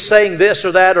seemed to be saying this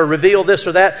or that or reveal this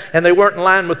or that, and they weren't in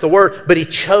line with the Word, but he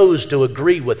chose to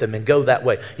agree with them and go that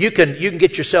way. You can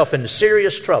get yourself into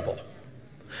serious trouble.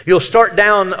 You'll start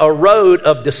down a road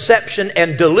of deception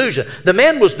and delusion. The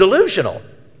man was delusional.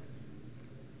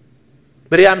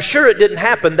 But I'm sure it didn't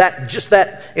happen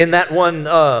in that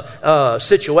one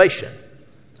situation.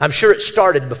 I'm sure it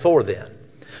started before then.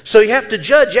 So you have to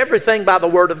judge everything by the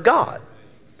Word of God.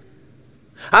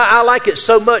 I like it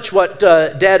so much what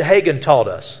Dad Hagin taught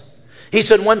us. He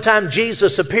said one time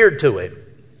Jesus appeared to him.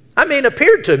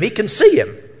 Appeared to him. He can see him.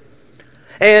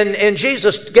 And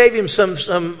Jesus gave him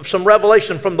some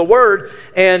revelation from the Word.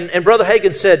 And Brother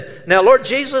Hagin said, now, Lord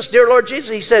Jesus, dear Lord Jesus,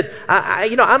 he said, I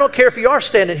don't care if you are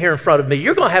standing here in front of me.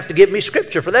 You're going to have to give me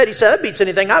Scripture for that. He said, that beats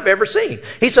anything I've ever seen.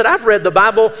 He said, I've read the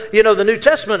Bible, the New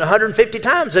Testament 150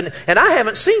 times, and I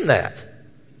haven't seen that.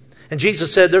 And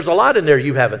Jesus said, there's a lot in there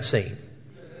you haven't seen.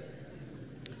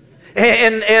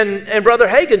 And Brother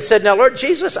Hagin said, now, Lord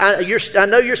Jesus, I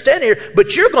know you're standing here,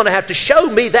 but you're going to have to show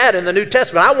me that in the New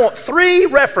Testament. I want 3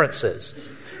 references.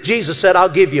 Jesus said, I'll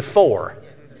give you 4.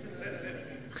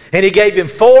 And he gave him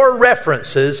 4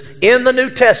 references in the New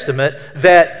Testament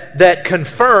that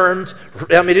confirmed,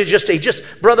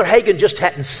 Brother Hagin just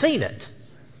hadn't seen it.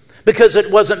 Because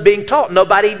it wasn't being taught.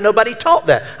 Nobody taught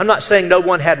that. I'm not saying no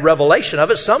one had revelation of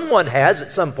it. Someone has at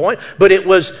some point. But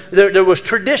there was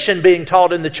tradition being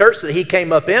taught in the church that he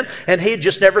came up in, and he had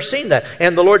just never seen that.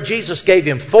 And the Lord Jesus gave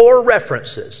him 4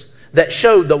 references that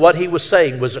showed that what he was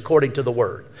saying was according to the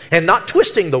Word. And not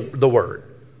twisting the Word.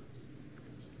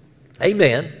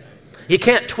 Amen. You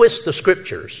can't twist the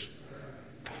Scriptures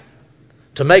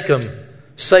to make them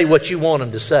say what you want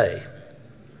them to say.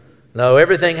 No,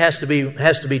 everything has to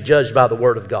be judged by the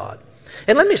Word of God.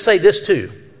 And let me say this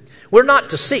too. We're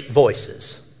not to seek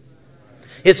voices.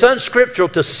 It's unscriptural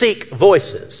to seek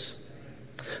voices.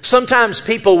 Sometimes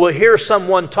people will hear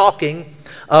someone talking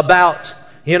about,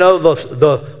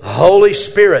 the Holy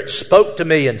Spirit spoke to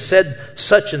me and said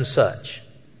such and such.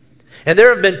 And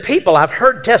there have been people, I've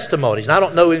heard testimonies, and I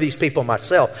don't know any of these people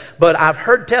myself, but I've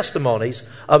heard testimonies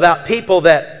about people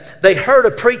that they heard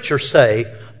a preacher say,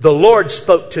 the Lord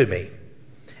spoke to me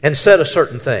and said a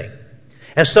certain thing.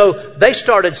 And so they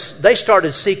started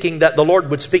seeking that the Lord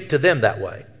would speak to them that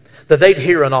way, that they'd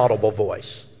hear an audible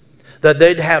voice, that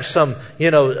they'd have some,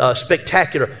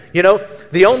 spectacular.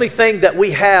 The only thing that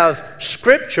we have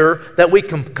Scripture that we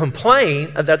can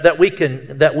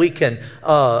that we can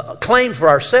claim for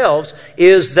ourselves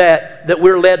is that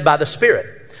we're led by the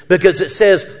Spirit, because it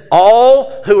says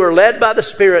all who are led by the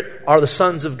Spirit are the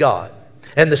sons of God,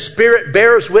 and the Spirit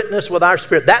bears witness with our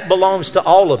spirit. That belongs to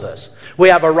all of us. We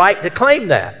have a right to claim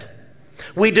that.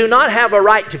 We do not have a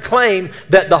right to claim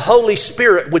that the Holy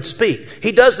Spirit would speak.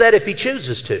 He does that if He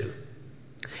chooses to.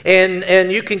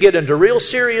 And you can get into real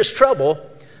serious trouble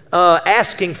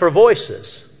asking for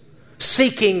voices,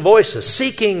 seeking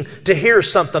to hear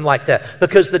something like that,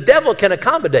 because the devil can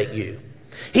accommodate you.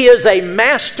 He is a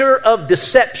master of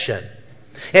deception.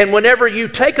 And whenever you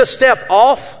take a step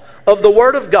off of the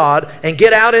Word of God and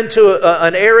get out into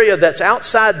an area that's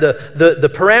outside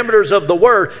the parameters of the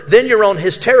Word, then you're on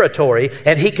his territory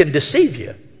and he can deceive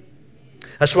you.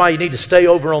 That's why you need to stay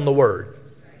over on the Word.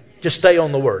 Just stay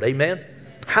on the Word. Amen?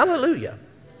 Hallelujah.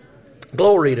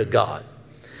 Glory to God.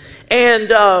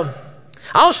 And I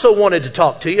also wanted to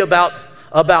talk to you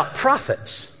about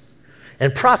prophets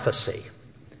and prophecy.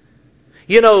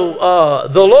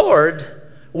 The Lord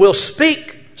will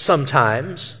speak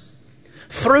sometimes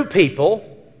through people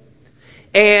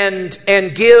and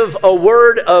give a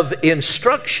word of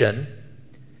instruction.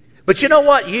 But you know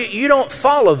what? You don't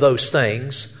follow those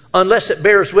things unless it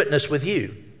bears witness with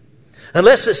you.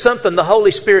 Unless it's something the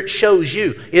Holy Spirit shows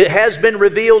you. It has been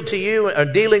revealed to you or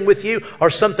dealing with you, or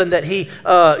something that He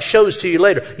shows to you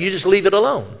later. You just leave it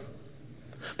alone.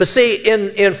 But see,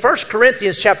 in 1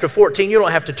 Corinthians chapter 14, you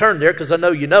don't have to turn there because I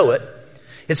know you know it.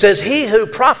 It says, he who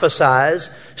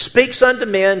prophesies speaks unto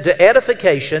men to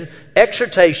edification,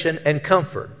 exhortation, and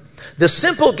comfort. The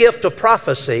simple gift of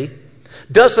prophecy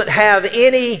doesn't have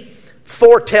any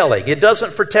foretelling. It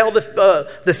doesn't foretell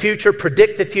the future,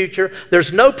 predict the future.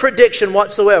 There's no prediction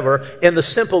whatsoever in the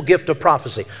simple gift of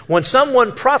prophecy. When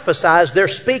someone prophesies, they're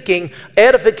speaking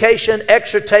edification,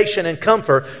 exhortation, and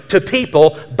comfort to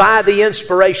people by the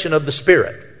inspiration of the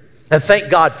Spirit. And thank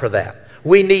God for that.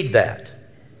 We need that.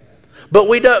 But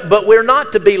we're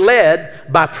not to be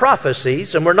led by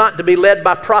prophecies, and we're not to be led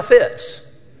by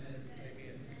prophets.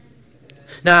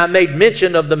 Now, I made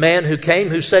mention of the man who came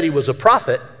who said he was a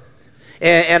prophet.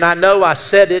 And I know I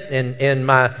said it in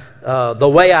my the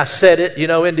way I said it,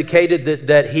 indicated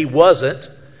that he wasn't.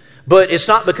 But it's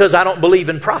not because I don't believe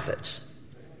in prophets.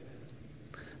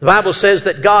 The Bible says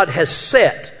that God has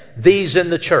set these in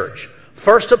the church.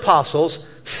 First, apostles.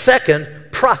 Second,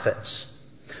 prophets.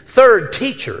 Third,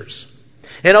 teachers.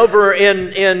 And over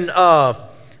in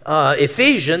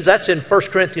Ephesians, that's in 1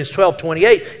 Corinthians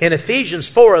 12:28. In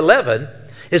Ephesians 4:11,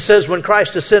 it says, when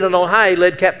Christ ascended on high, He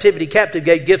led captivity captive,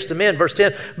 gave gifts to men. Verse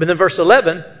 10, but then verse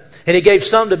 11, and He gave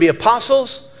some to be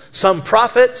apostles, some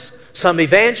prophets, some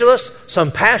evangelists, some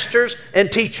pastors,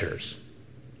 and teachers.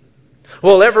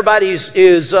 Well, everybody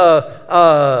is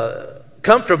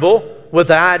comfortable with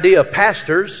the idea of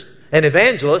pastors and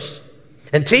evangelists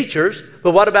and teachers,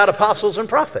 but what about apostles and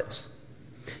prophets?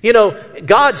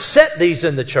 God set these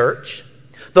in the church.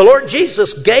 The Lord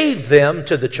Jesus gave them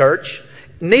to the church.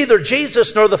 Neither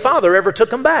Jesus nor the Father ever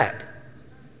took them back.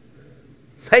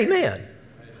 Amen.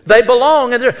 They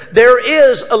belong, and there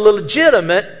is a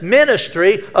legitimate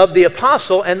ministry of the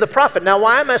apostle and the prophet. Now,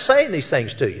 why am I saying these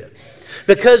things to you?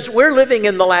 Because we're living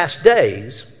in the last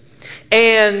days,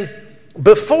 and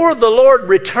before the Lord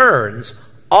returns,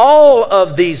 all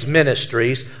of these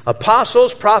ministries,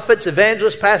 apostles, prophets,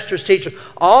 evangelists, pastors, teachers,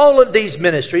 all of these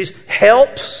ministries,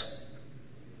 helps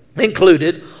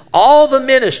included, all the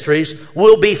ministries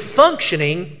will be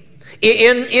functioning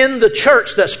in the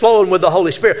church that's flowing with the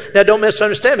Holy Spirit. Now, don't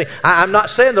misunderstand me. I'm not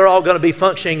saying they're all going to be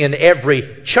functioning in every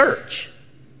church,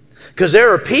 because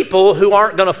there are people who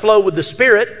aren't going to flow with the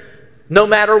Spirit no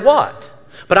matter what.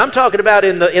 But I'm talking about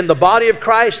in the body of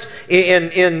Christ,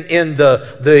 in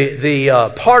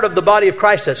the part of the body of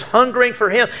Christ that's hungering for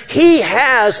Him. He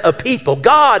has a people.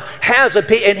 God has a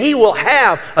people, and He will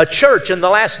have a church in the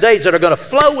last days that are going to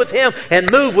flow with Him and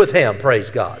move with Him. Praise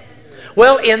God.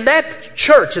 Well, in that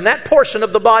church, in that portion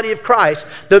of the body of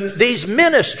Christ, these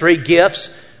ministry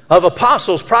gifts of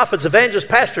apostles, prophets, evangelists,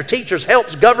 pastors, teachers,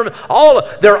 helps, government,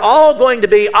 they're all going to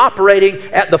be operating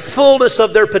at the fullness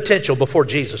of their potential before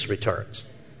Jesus returns.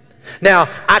 Now,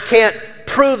 I can't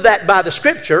prove that by the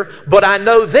Scripture, but I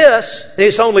know this, and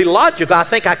it's only logical, I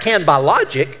think I can by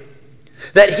logic,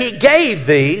 that He gave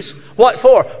these, what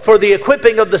for? For the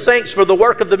equipping of the saints, for the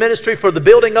work of the ministry, for the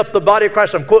building up the body of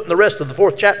Christ. I'm quoting the rest of the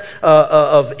 4th chapter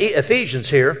of Ephesians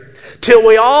here. Till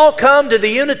we all come to the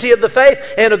unity of the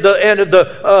faith and of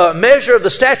the measure of the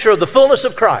stature of the fullness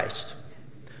of Christ.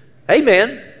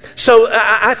 Amen. So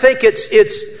I think it's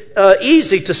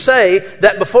easy to say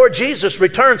that before Jesus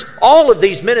returns, all of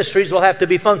these ministries will have to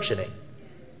be functioning.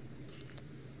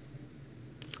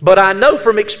 But I know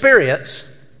from experience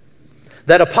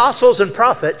that apostles and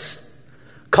prophets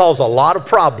cause a lot of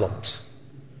problems.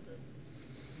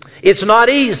 It's not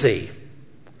easy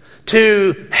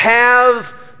to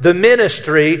have the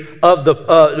ministry of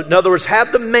in other words,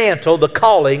 have the mantle, the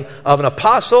calling of an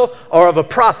apostle or of a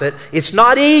prophet. It's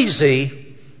not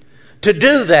easy to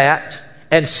do that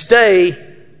and stay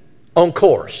on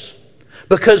course,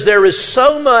 because there is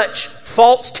so much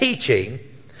false teaching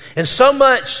and so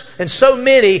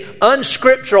many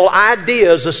unscriptural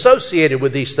ideas associated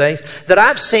with these things that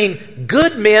I've seen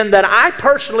good men that I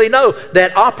personally know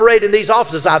that operate in these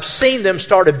offices, I've seen them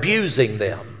start abusing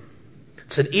them.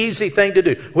 It's an easy thing to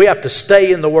do. We have to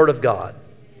stay in the Word of God.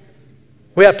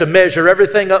 We have to measure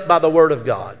everything up by the Word of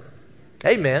God.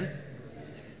 Amen.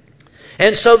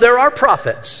 And so there are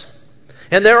prophets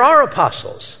and there are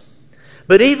apostles.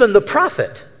 But even the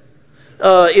prophet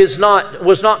was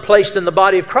not placed in the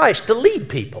body of Christ to lead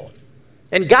people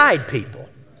and guide people.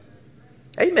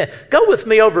 Amen. Go with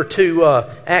me over to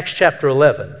Acts chapter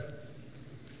 11.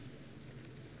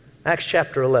 Acts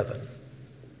chapter 11.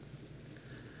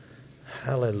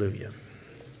 Hallelujah.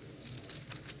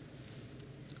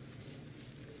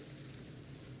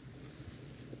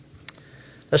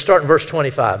 Let's start in verse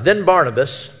 25. Then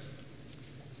Barnabas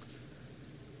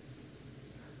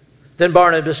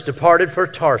departed for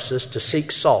Tarsus to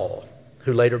seek Saul,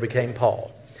 who later became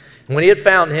Paul. And when he had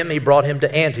found him, he brought him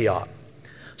to Antioch.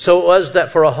 So it was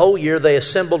that for a whole year they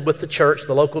assembled with the church,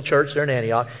 the local church there in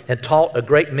Antioch, and taught a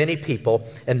great many people.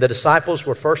 And the disciples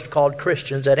were first called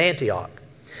Christians at Antioch.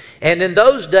 And in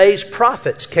those days,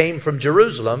 prophets came from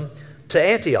Jerusalem to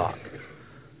Antioch.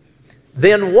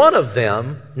 Then one of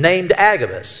them named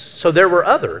Agabus. So there were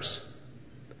others.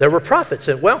 There were prophets.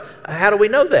 And well, how do we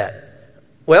know that?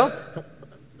 Well,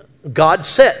 God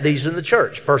set these in the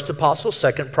church. First apostles,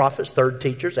 second prophets, third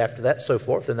teachers, after that, so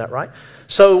forth. Isn't that right?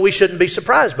 So we shouldn't be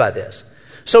surprised by this.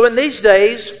 So in these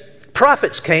days,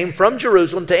 prophets came from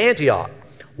Jerusalem to Antioch.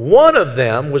 One of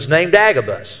them was named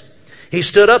Agabus. He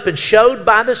stood up and showed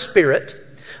by the Spirit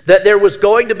that there was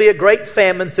going to be a great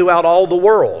famine throughout all the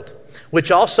world,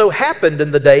 which also happened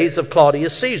in the days of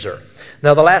Claudius Caesar.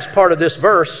 Now the last part of this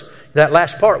verse, that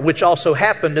last part, which also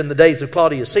happened in the days of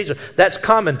Claudius Caesar, that's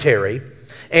commentary.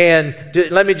 And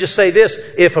let me just say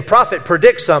this, if a prophet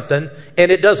predicts something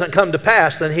and it doesn't come to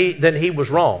pass, then he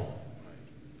was wrong.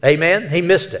 Amen? He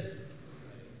missed it.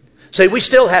 See, we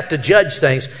still have to judge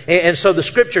things. And so the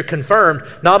Scripture confirmed,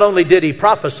 not only did he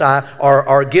prophesy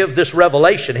or give this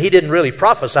revelation, he didn't really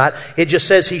prophesy it just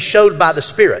says he showed by the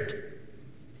Spirit.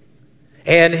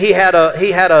 And he had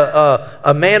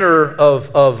a manner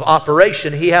of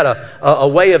operation. He had a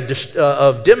way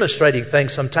of demonstrating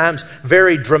things sometimes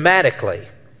very dramatically.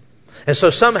 And so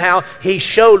somehow he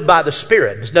showed by the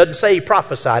Spirit. It doesn't say he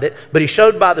prophesied it, but he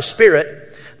showed by the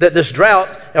Spirit that this drought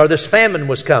or this famine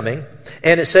was coming.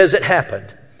 And it says it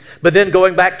happened. But then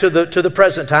going back to the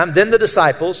present time, then the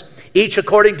disciples, each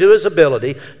according to his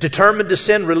ability, determined to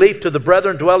send relief to the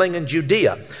brethren dwelling in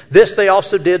Judea. This they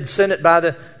also did, send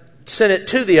it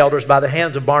to the elders by the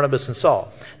hands of Barnabas and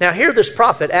Saul. Now here this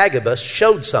prophet Agabus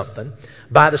showed something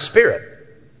by the Spirit.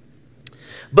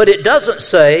 But it doesn't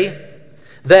say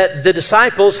that the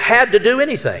disciples had to do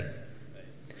anything.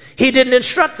 He didn't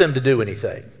instruct them to do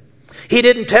anything. He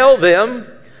didn't tell them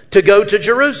to go to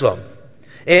Jerusalem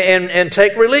and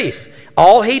take relief.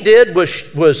 All he did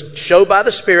was show by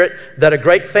the Spirit that a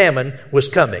great famine was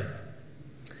coming.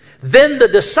 Then the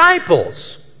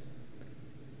disciples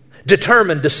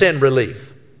determined to send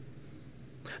relief.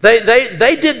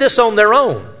 They did this on their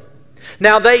own.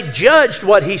 Now they judged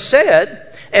what he said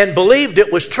and believed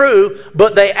it was true,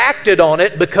 but they acted on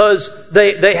it because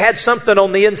they had something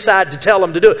on the inside to tell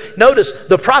them to do it. Notice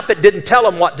the prophet didn't tell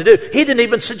them what to do. He didn't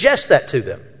even suggest that to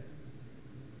them.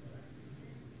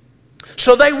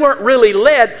 So they weren't really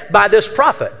led by this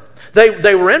prophet.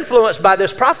 They were influenced by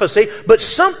this prophecy, but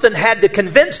something had to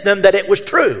convince them that it was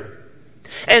true.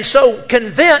 And so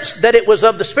convinced that it was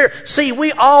of the Spirit. See,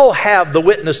 we all have the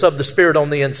witness of the Spirit on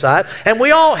the inside, and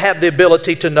we all have the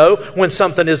ability to know when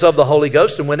something is of the Holy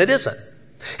Ghost and when it isn't.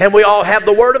 And we all have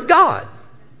the Word of God.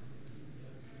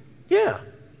 Yeah.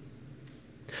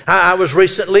 I was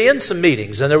recently in some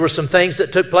meetings, and there were some things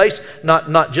that took place,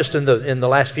 not just in the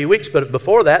last few weeks, but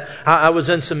before that, I was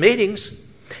in some meetings,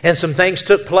 and some things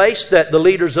took place that the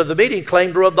leaders of the meeting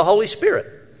claimed were of the Holy Spirit.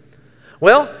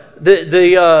 Well,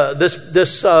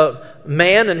 this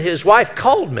man and his wife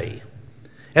called me,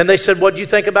 and they said, "What do you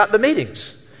think about the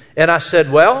meetings?" And I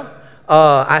said, "Well,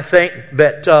 I think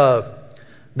that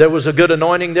there was a good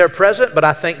anointing there present, but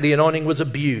I think the anointing was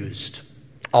abused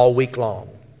all week long."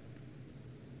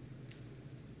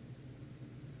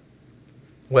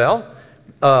 Well,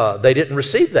 they didn't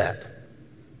receive that.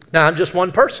 Now, I'm just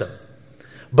one person,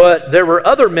 but there were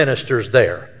other ministers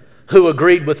there who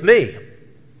agreed with me.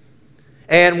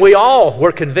 And we all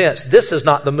were convinced this is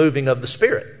not the moving of the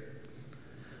Spirit.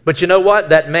 But you know what?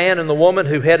 That man and the woman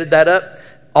who headed that up,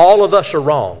 all of us are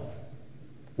wrong.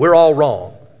 We're all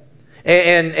wrong.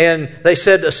 And they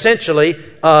said essentially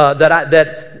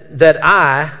that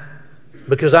I,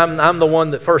 because I'm the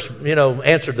one that first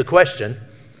answered the question,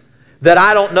 that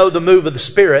I don't know the move of the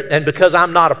Spirit, and because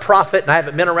I'm not a prophet and I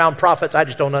haven't been around prophets, I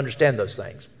just don't understand those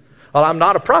things. Well, I'm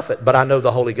not a prophet, but I know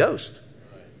the Holy Ghost.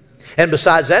 And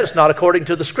besides that, it's not according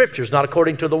to the Scriptures, not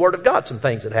according to the Word of God, some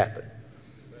things that happen.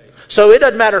 So it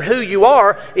doesn't matter who you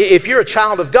are. If you're a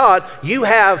child of God, you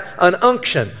have an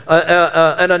unction,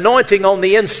 an anointing on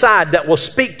the inside that will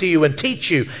speak to you and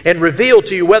teach you and reveal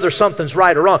to you whether something's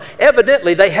right or wrong.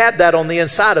 Evidently, they had that on the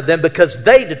inside of them because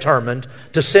they determined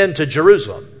to send to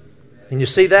Jerusalem. Can you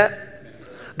see that?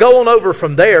 Go on over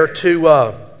from there to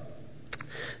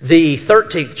the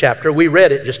 13th chapter. We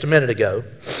read it just a minute ago.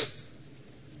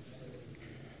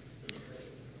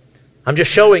 I'm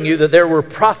just showing you that there were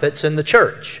prophets in the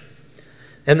church.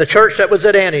 In the church that was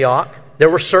at Antioch, there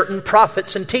were certain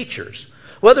prophets and teachers.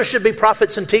 Well, there should be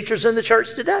prophets and teachers in the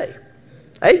church today.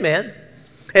 Amen.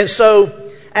 And so,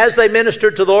 as they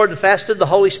ministered to the Lord and fasted, the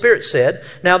Holy Spirit said,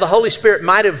 now the Holy Spirit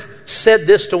might have said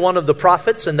this to one of the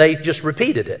prophets and they just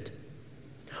repeated it.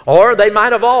 Or they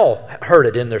might have all heard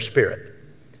it in their spirit.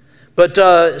 But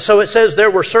so it says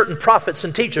there were certain prophets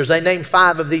and teachers. They named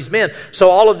 5 of these men. So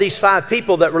all of these 5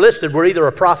 people that were listed were either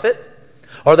a prophet,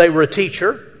 or they were a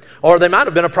teacher, or they might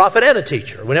have been a prophet and a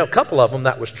teacher. We know a couple of them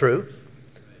that was true.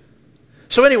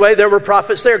 So anyway, there were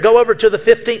prophets there. Go over to the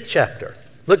 15th chapter.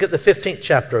 Look at the 15th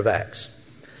chapter of Acts.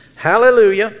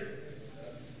 Hallelujah.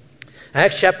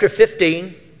 Acts chapter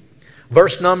 15,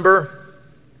 verse number,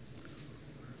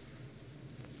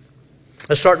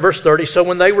 let's start in verse 30. So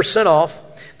when they were sent off,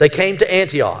 they came to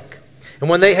Antioch. And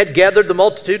when they had gathered the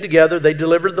multitude together, they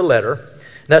delivered the letter.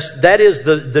 That is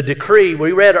the decree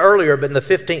we read earlier in the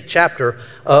 15th chapter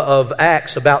of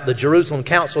Acts about the Jerusalem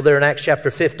Council there in Acts chapter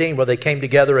 15, where they came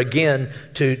together again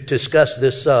to discuss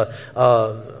this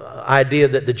idea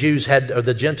that the Jews had, or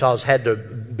the Gentiles had to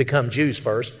become Jews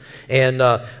first. And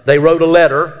they wrote a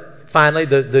letter. Finally,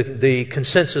 the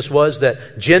consensus was that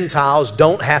Gentiles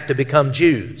don't have to become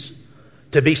Jews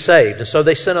to be saved. And so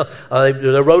they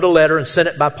wrote a letter and sent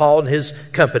it by Paul and his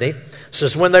company. It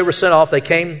says when they were sent off,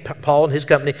 Paul and his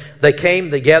company, they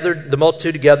gathered the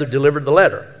multitude together, delivered the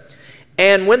letter.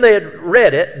 And when they had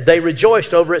read it, they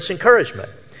rejoiced over its encouragement.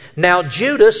 Now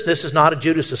Judas, this is not a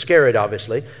Judas Iscariot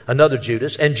obviously, another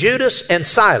Judas, and Judas and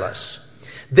Silas,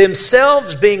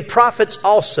 themselves being prophets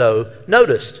also,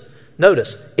 notice,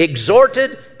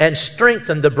 exhorted and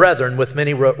strengthened the brethren with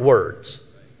many words.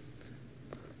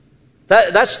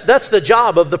 That's the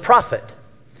job of the prophet,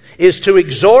 is to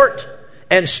exhort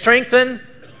and strengthen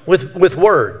with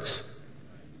words.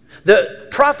 The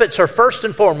prophets are first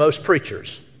and foremost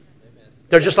preachers.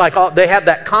 They're just like they have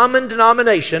that common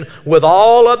denomination with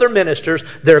all other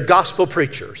ministers. They're gospel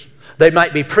preachers. They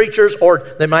might be preachers, or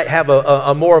they might have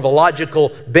a more of a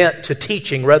logical bent to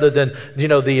teaching rather than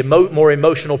the more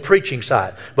emotional preaching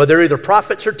side. But they're either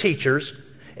prophets or teachers,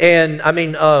 and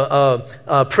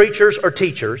preachers or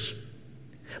teachers.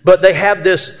 But they have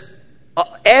this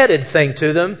added thing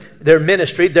to them, their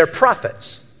ministry, they're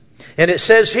prophets. And it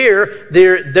says here,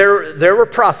 there were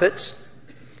prophets.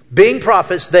 Being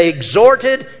prophets, they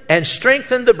exhorted and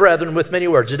strengthened the brethren with many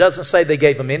words. It doesn't say they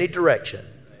gave them any direction.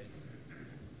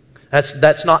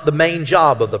 That's not the main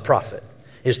job of the prophet,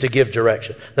 is to give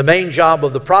direction. The main job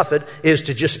of the prophet is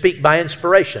to just speak by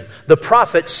inspiration. The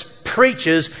prophet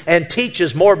preaches and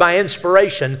teaches more by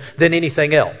inspiration than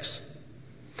anything else.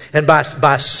 And by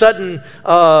sudden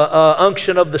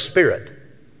unction of the Spirit.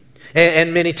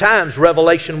 And many times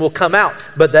revelation will come out,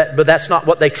 but that's not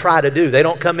what they try to do. They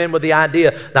don't come in with the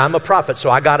idea that I'm a prophet, so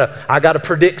I gotta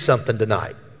predict something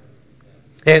tonight.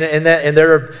 And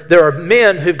there are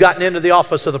men who've gotten into the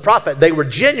office of the prophet. They were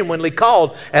genuinely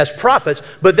called as prophets,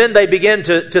 but then they begin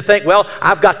to think, well,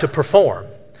 I've got to perform.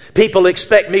 People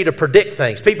expect me to predict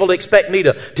things. People expect me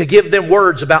to give them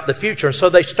words about the future. And so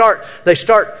they start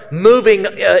moving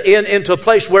into a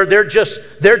place where they're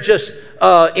just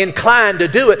inclined to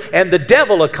do it, and the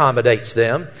devil accommodates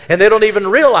them, and they don't even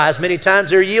realize many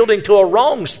times they're yielding to a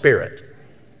wrong spirit.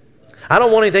 I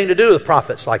don't want anything to do with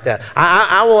prophets like that.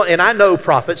 I know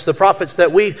prophets. The prophets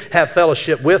that we have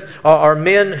fellowship with are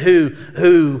men who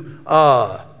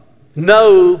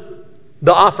know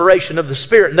the operation of the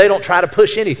Spirit, and they don't try to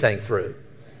push anything through.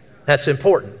 That's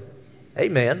important.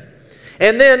 Amen.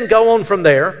 And then go on from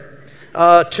there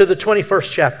to the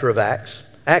 21st chapter of Acts,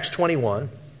 Acts 21.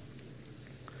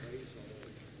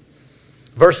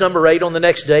 Verse number 8, on the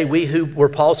next day, we who were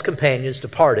Paul's companions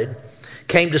departed,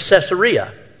 came to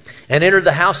Caesarea, and entered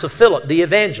the house of Philip the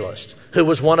evangelist, who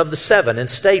was one of the 7, and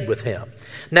stayed with him.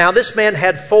 Now this man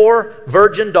had 4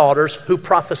 virgin daughters who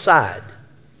prophesied.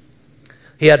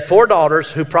 He had 4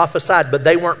 daughters who prophesied, but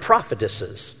they weren't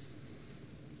prophetesses.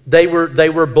 They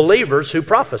were believers who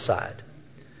prophesied.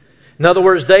 In other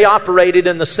words, they operated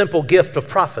in the simple gift of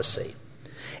prophecy.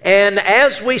 And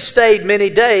as we stayed many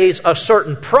days, a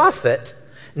certain prophet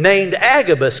named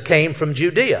Agabus came from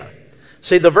Judea.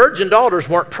 See, the virgin daughters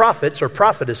weren't prophets or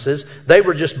prophetesses. They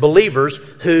were just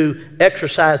believers who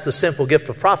exercised the simple gift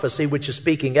of prophecy, which is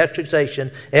speaking, exhortation,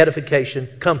 edification,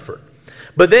 comfort.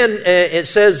 But then it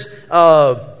says,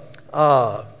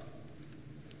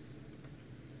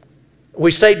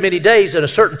 we stayed many days, and a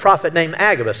certain prophet named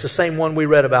Agabus, the same one we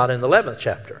read about in the 11th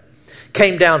chapter,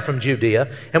 came down from Judea.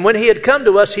 And when he had come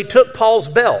to us, he took Paul's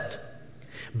belt,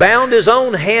 bound his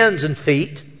own hands and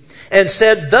feet, and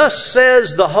said, "Thus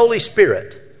says the Holy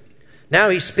Spirit." Now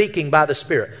he's speaking by the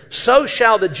Spirit. "So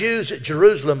shall the Jews at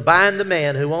Jerusalem bind the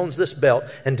man who owns this belt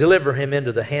and deliver him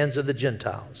into the hands of the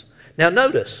Gentiles." Now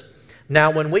notice,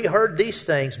 now when we heard these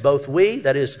things, both we,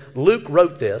 that is, Luke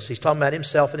wrote this, he's talking about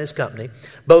himself and his company,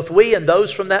 both we and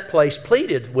those from that place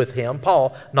pleaded with him,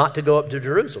 Paul, not to go up to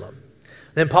Jerusalem.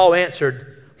 Then Paul answered,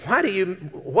 what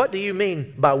do you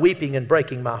mean by weeping and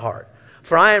breaking my heart?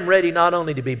 For I am ready not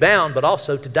only to be bound, but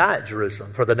also to die at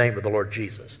Jerusalem for the name of the Lord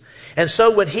Jesus. And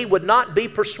so when he would not be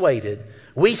persuaded,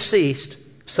 we ceased,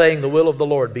 saying, the will of the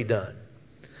Lord be done.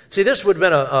 See, this would have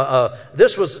been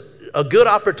this was a good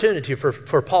opportunity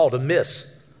for Paul to miss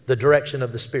the direction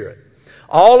of the Spirit.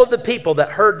 All of the people that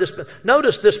heard this,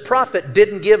 notice this prophet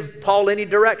didn't give Paul any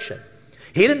direction.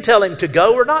 He didn't tell him to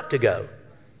go or not to go.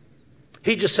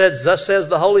 He just said, "Thus says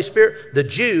the Holy Spirit, the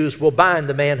Jews will bind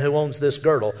the man who owns this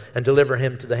girdle and deliver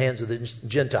him to the hands of the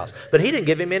Gentiles." But he didn't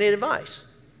give him any advice.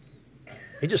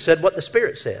 He just said what the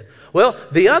Spirit said. Well,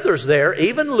 the others there,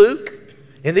 even Luke,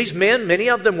 and these men, many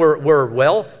of them were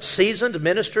well-seasoned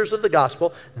ministers of the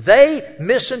gospel. They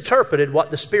misinterpreted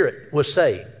what the Spirit was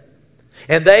saying.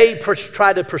 And they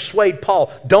tried to persuade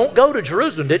Paul, don't go to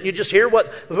Jerusalem. Didn't you just hear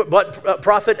what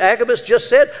Prophet Agabus just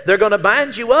said? They're going to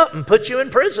bind you up and put you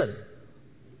in prison.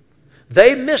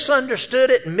 They misunderstood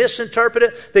it and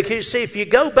misinterpreted it. Because you see, if you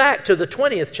go back to the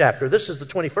 20th chapter, this is the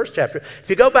 21st chapter. If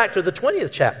you go back to the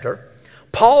 20th chapter,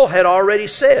 Paul had already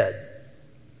said,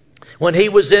 when he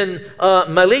was in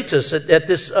Miletus at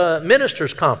this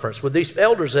ministers' conference with these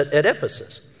elders at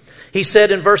Ephesus, he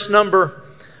said in verse number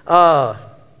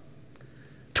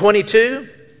 22,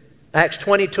 Acts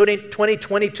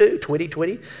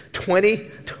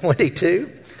 20:22,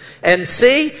 "And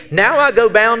see, now I go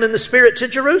bound in the Spirit to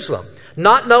Jerusalem,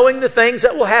 not knowing the things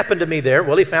that will happen to me there."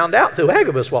 Well, he found out through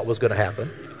Agabus what was going to happen.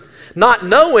 "Not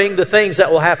knowing the things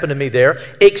that will happen to me there,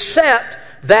 except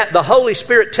that the Holy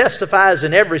Spirit testifies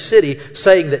in every city,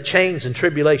 saying that chains and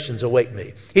tribulations await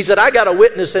me." He said, I got a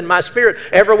witness in my spirit.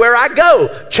 Everywhere I go,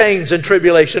 chains and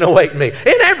tribulation await me.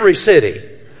 In every city.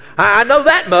 I know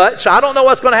that much. I don't know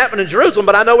what's going to happen in Jerusalem,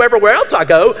 but I know everywhere else I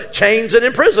go, chains and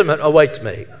imprisonment awaits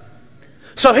me.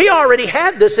 So he already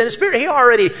had this in his spirit. He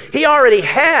already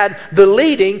had the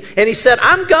leading, and he said,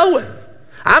 I'm going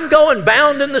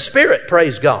bound in the Spirit,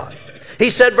 praise God. He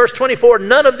said, verse 24,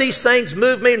 "None of these things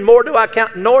move me, nor do I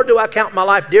count my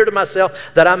life dear to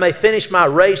myself, that I may finish my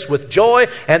race with joy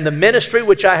and the ministry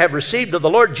which I have received of the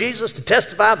Lord Jesus to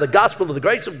testify of the gospel of the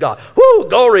grace of God." Whoo,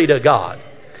 glory to God.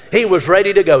 He was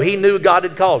ready to go. He knew God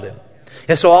had called him.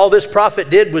 And so all this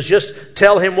prophet did was just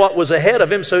tell him what was ahead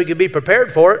of him so he could be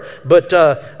prepared for it. But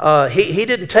he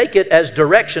didn't take it as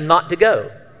direction not to go.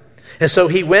 And so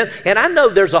he went. And I know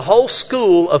there's a whole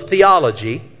school of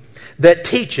theology that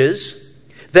teaches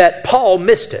that Paul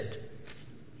missed it.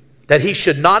 That he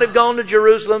should not have gone to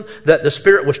Jerusalem, that the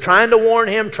Spirit was trying to warn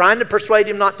him, trying to persuade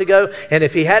him not to go. And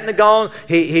if he hadn't have gone,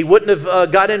 he wouldn't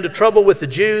have got into trouble with the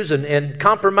Jews and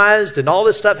compromised, and all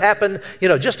this stuff happened. You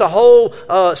know, just a whole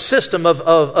system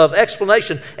of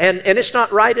explanation. And it's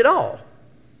not right at all.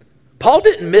 Paul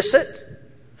didn't miss it.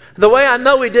 The way I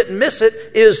know he didn't miss it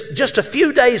is just a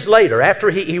few days later, after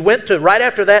right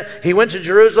after that, he went to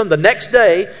Jerusalem. The next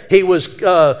day, he was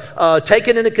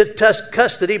taken into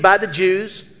custody by the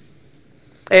Jews.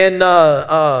 And,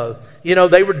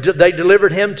 they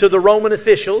delivered him to the Roman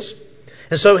officials.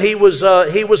 And so he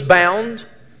was bound.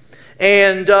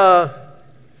 And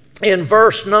in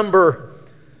verse number,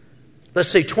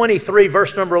 23,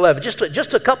 verse number 11,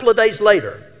 just a couple of days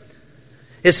later,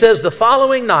 it says, the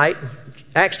following night,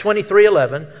 Acts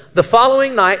 23:11, the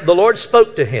following night the Lord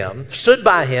spoke to him, stood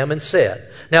by him, and said.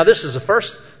 Now this is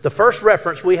the first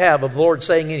reference we have of the Lord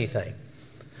saying anything.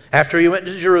 After he went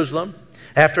to Jerusalem,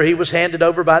 after he was handed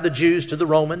over by the Jews to the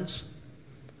Romans,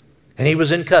 and he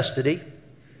was in custody.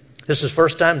 This is the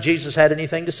first time Jesus had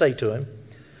anything to say to him.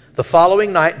 The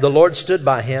following night, the Lord stood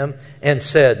by him and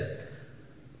said,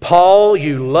 Paul,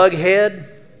 you lughead,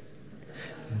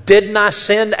 didn't I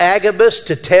send Agabus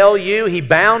to tell you? He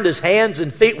bound his hands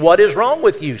and feet. What is wrong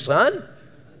with you, son?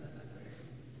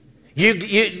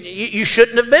 You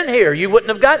shouldn't have been here. You wouldn't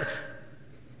have gotten...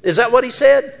 Is that what he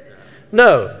said?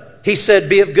 No. He said,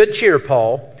 be of good cheer,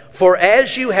 Paul, for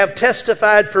as you have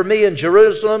testified for me in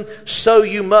Jerusalem, so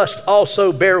you must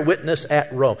also bear witness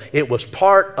at Rome. It was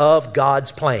part of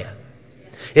God's plan.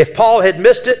 If Paul had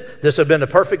missed it, this would have been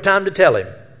a perfect time to tell him.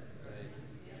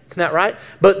 Isn't that right?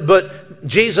 But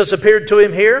Jesus appeared to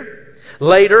him here.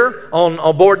 Later,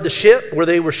 on board the ship where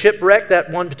they were shipwrecked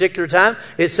that one particular time,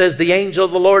 it says the angel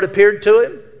of the Lord appeared to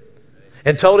him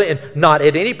and told him, not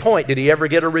at any point did he ever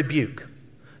get a rebuke.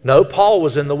 No, Paul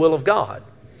was in the will of God.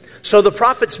 So the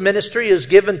prophet's ministry is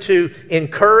given to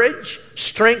encourage,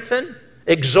 strengthen,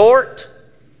 exhort.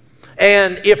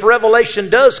 And if revelation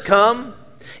does come,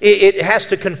 it has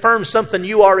to confirm something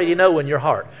you already know in your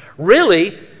heart.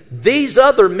 Really, these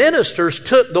other ministers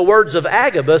took the words of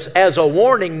Agabus as a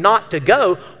warning not to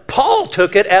go. Paul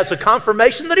took it as a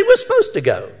confirmation that he was supposed to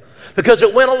go. Because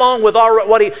it went along with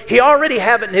what he already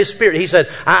had it in his spirit. He said,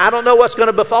 I don't know what's going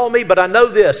to befall me, but I know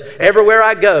this. Everywhere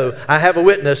I go, I have a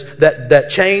witness that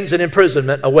chains and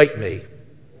imprisonment await me.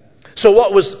 So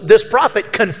this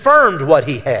prophet confirmed what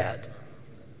he had.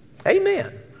 Amen.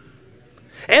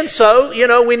 And so,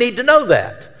 we need to know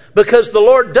that. Because the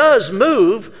Lord does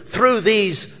move through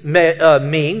these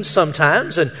means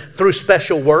sometimes and through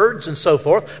special words and so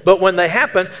forth. But when they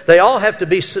happen, they all have to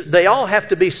be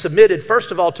submitted,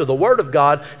 first of all, to the Word of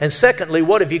God. And secondly,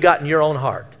 what have you got in your own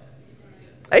heart?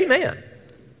 Amen.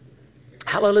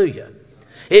 Hallelujah.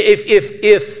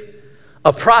 If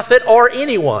a prophet or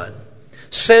anyone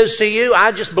says to you,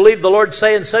 I just believe the Lord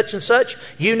saying such and such,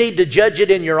 you need to judge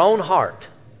it in your own heart.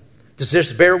 Does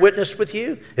this bear witness with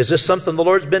you? Is this something the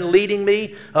Lord's been leading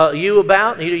you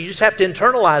about? You just have to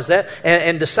internalize that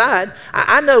and decide.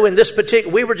 I know in this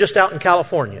particular, we were just out in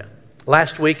California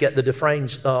last week at the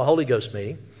Dufresne's Holy Ghost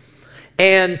meeting,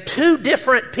 and two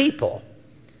different people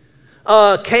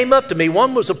came up to me.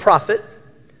 One was a prophet,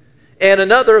 and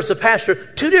another was a pastor.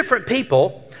 Two different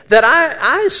people that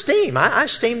I esteem. I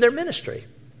esteem their ministry.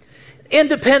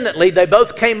 Independently, they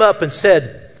both came up and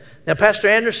said, now, Pastor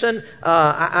Anderson,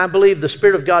 I believe the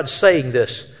Spirit of God's saying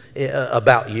this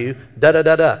about you.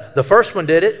 Da-da-da-da. The first one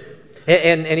did it,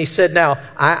 and he said, now,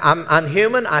 I'm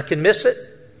human. I can miss it.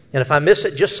 And if I miss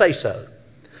it, just say so.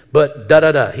 But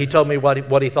da-da-da. He told me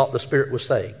what he thought the Spirit was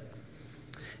saying.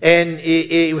 And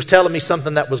he was telling me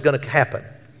something that was going to happen.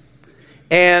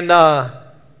 And I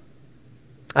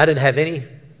didn't have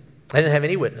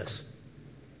any witness.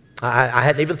 I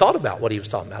hadn't even thought about what he was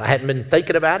talking about. I hadn't been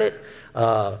thinking about it.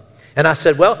 And I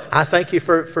said, well, I thank you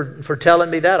for telling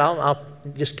me that. I'll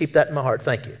just keep that in my heart.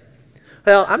 Thank you.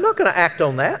 Well, I'm not going to act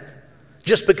on that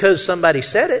just because somebody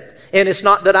said it. And it's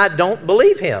not that I don't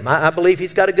believe him. I believe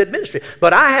he's got a good ministry.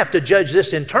 But I have to judge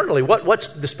this internally.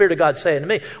 What's the Spirit of God saying to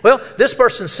me? Well, this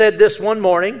person said this one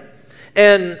morning,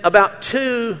 and about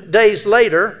 2 days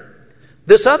later,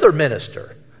 this other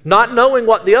minister, not knowing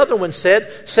what the other one said,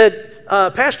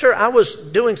 Pastor, I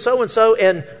was doing so-and-so,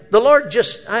 and the Lord I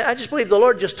just believe the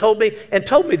Lord just told me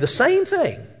the same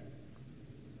thing.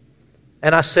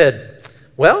 And I said,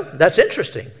 well, that's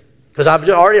interesting, because I've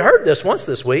already heard this once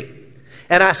this week.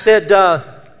 And I said,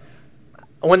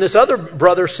 when this other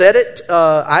brother said it,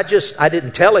 I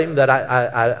didn't tell him that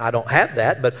I don't have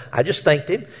that, but I just thanked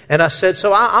him. And I said,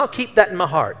 so I'll keep that in my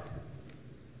heart.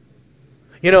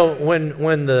 You know,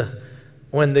 when the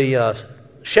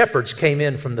shepherds came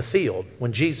in from the field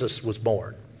when Jesus was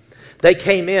born. They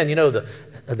came in,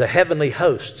 the heavenly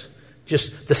host.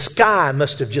 Just the sky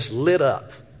must have just lit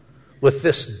up with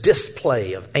this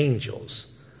display of angels.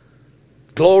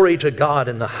 Glory to God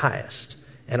in the highest,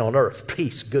 and on earth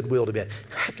peace, goodwill to men.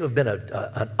 It had to have been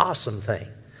an awesome thing.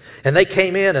 And they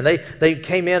came in, and they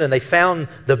came in, and they found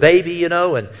the baby, and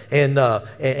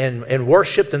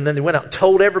worshipped, and then they went out and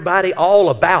told everybody all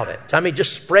about it. I mean,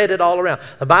 just spread it all around.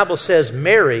 The Bible says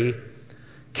Mary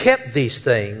kept these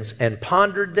things and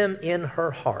pondered them in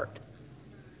her heart.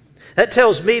 That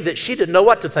tells me that she didn't know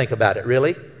what to think about it,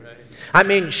 really. I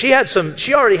mean, she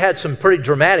already had some pretty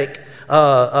dramatic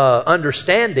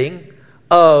understanding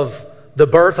of the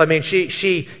birth. I mean,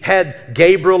 she had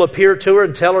Gabriel appear to her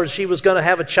and tell her she was going to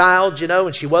have a child,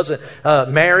 and she wasn't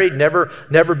married,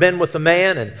 never been with a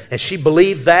man, and she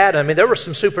believed that. I mean, there were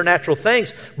some supernatural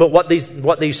things, but what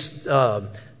these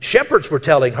shepherds were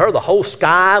telling her, the whole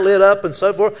sky lit up and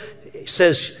so forth, it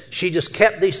says she just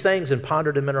kept these things and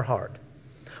pondered them in her heart.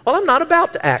 Well, I'm not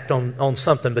about to act on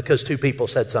something because two people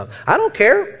said something. I don't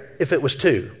care if it was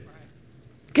two.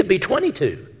 It could be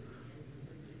 22.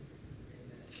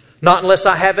 Not unless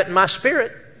I have it in my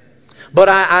spirit. But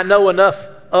I know enough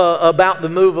about the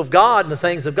move of God and the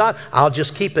things of God. I'll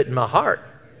just keep it in my heart.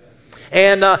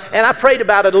 And I prayed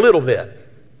about it a little bit.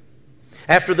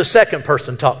 After the second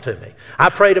person talked to me,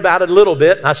 I prayed about it a little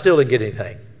bit and I still didn't get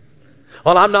anything.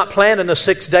 Well, I'm not planning a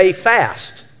 6-day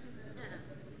fast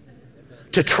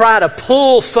to try to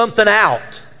pull something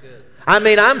out. I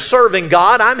mean, I'm serving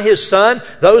God. I'm His son.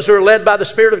 Those who are led by the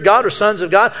Spirit of God are sons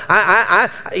of God.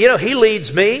 He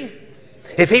leads me.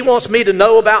 If He wants me to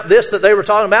know about this that they were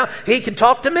talking about, He can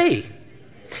talk to me.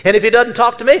 And if He doesn't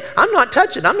talk to me, I'm not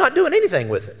touching. I'm not doing anything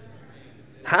with it.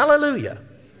 Hallelujah.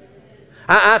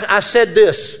 I said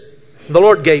this. The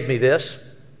Lord gave me this.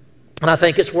 And I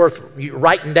think it's worth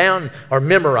writing down or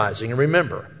memorizing and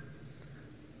remember.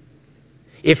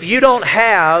 If you're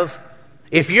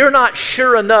not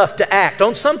sure enough to act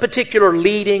on some particular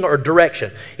leading or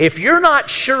direction, if you're not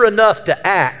sure enough to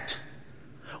act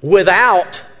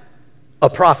without a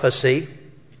prophecy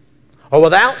or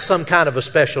without some kind of a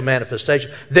special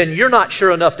manifestation, then you're not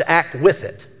sure enough to act with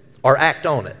it or act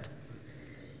on it.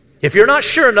 If you're not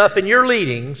sure enough in your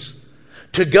leadings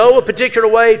to go a particular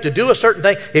way, to do a certain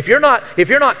thing, if you're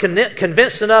not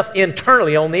convinced enough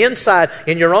internally on the inside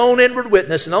in your own inward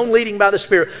witness and own leading by the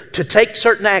Spirit to take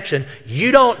certain action,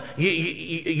 you don't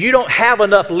have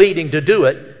enough leading to do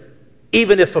it,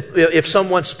 even if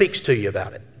someone speaks to you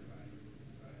about it.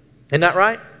 Isn't that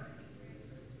right?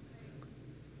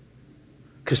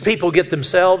 Because people get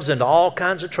themselves into all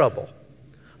kinds of trouble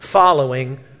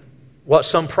following what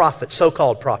some prophet,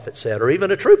 so-called prophet said, or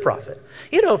even a true prophet.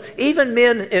 Even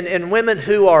men and women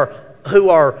who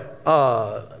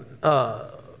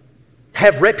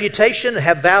have reputation and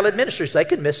have valid ministries, they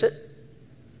can miss it.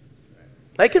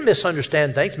 They can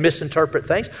misunderstand things, misinterpret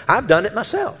things. I've done it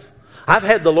myself. I've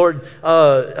had the Lord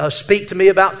speak to me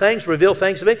about things, reveal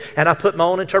things to me, and I put my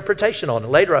own interpretation on it.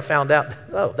 Later I found out,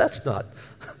 that's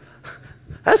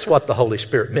what the Holy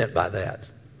Spirit meant by that.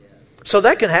 So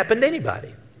that can happen to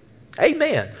anybody.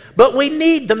 Amen. But we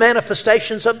need the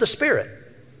manifestations of the Spirit.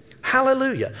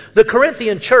 Hallelujah. The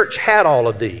Corinthian church had all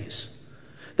of these.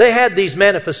 They had these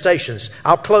manifestations.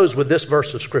 I'll close with this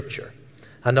verse of Scripture.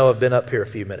 I know I've been up here a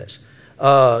few minutes.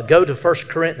 Go to 1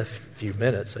 Corinthians, a few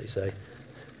minutes they say.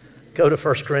 Go to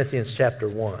 1 Corinthians chapter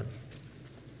 1.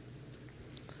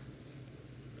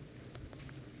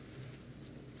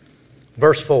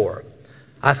 Verse 4.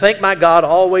 I thank my God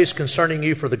always concerning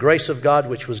you for the grace of God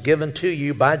which was given to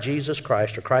you by Jesus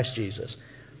Christ, or Christ Jesus,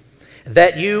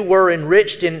 that you were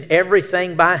enriched in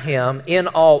everything by Him, in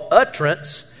all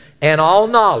utterance and all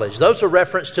knowledge. Those are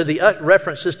references to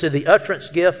the utterance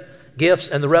gifts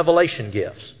and the revelation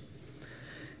gifts.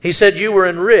 He said you were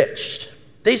enriched.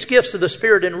 These gifts of the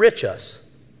Spirit enrich us,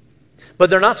 but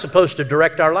they're not supposed to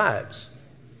direct our lives.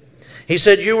 He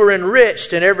said you were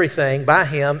enriched in everything by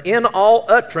Him, in all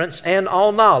utterance and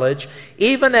all knowledge,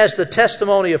 even as the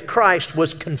testimony of Christ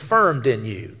was confirmed in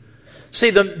you. See,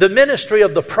 the ministry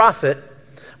of the prophet,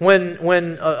 when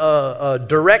a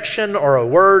direction or a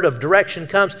word of direction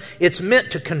comes, it's meant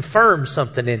to confirm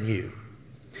something in you.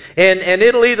 And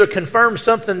it'll either confirm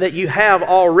something that you have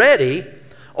already,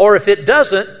 or if it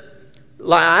doesn't,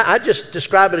 I just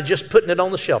describe it as just putting it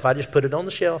on the shelf. I just put it on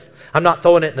the shelf. I'm not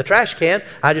throwing it in the trash can.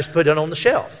 I just put it on the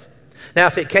shelf. Now,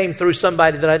 if it came through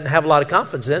somebody that I didn't have a lot of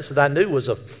confidence in, that I knew was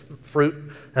a fruit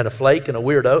and a flake and a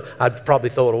weirdo, I'd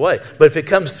probably throw it away. But if it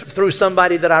comes through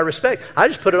somebody that I respect, I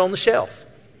just put it on the shelf.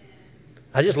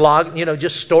 I just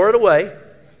just store it away.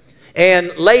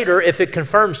 And later, if it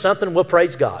confirms something, we'll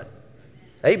praise God.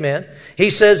 Amen. He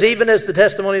says, even as the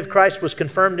testimony of Christ was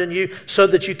confirmed in you, so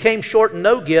that you came short in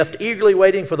no gift, eagerly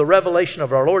waiting for the revelation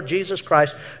of our Lord Jesus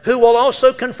Christ, who will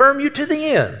also confirm you to the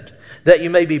end, that you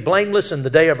may be blameless in the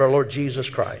day of our Lord Jesus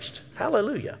Christ.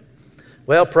 Hallelujah.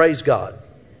 Well, praise God.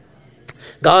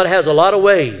 God has a lot of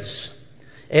ways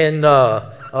and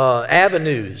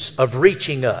avenues of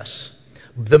reaching us.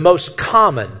 The most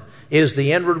common is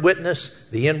the inward witness,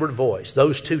 the inward voice.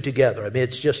 Those two together. I mean,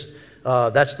 it's just,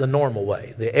 that's the normal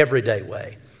way, the everyday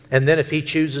way. And then if he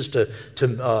chooses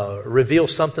to reveal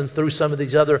something through some of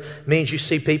these other means, you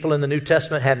see people in the New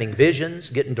Testament having visions,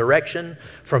 getting direction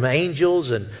from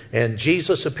angels, and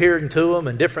Jesus appearing to them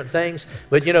and different things.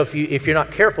 But you know, if you're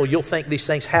not careful, you'll think these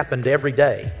things happened every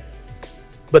day.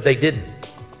 But they didn't.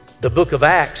 The book of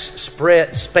Acts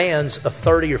spans a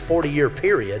 30 or 40 year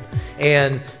period,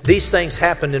 and these things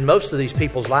happened in most of these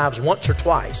people's lives once or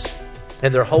twice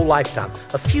in their whole lifetime.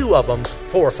 A few of them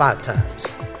 4 or 5 times.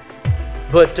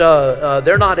 But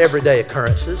they're not everyday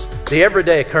occurrences. The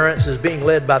everyday occurrence is being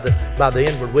led by the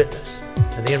inward witness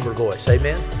and the inward voice.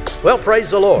 Amen? Well, praise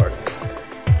the Lord.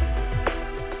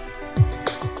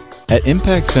 At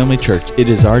Impact Family Church, it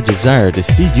is our desire to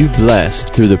see you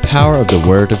blessed through the power of the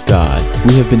Word of God.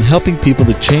 We have been helping people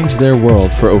to change their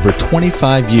world for over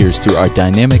 25 years through our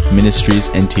dynamic ministries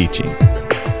and teaching.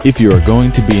 If you are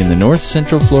going to be in the North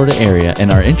Central Florida area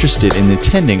and are interested in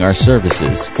attending our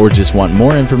services, or just want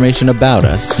more information about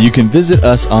us, you can visit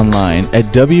us online at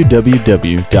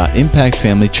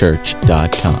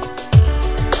www.impactfamilychurch.com.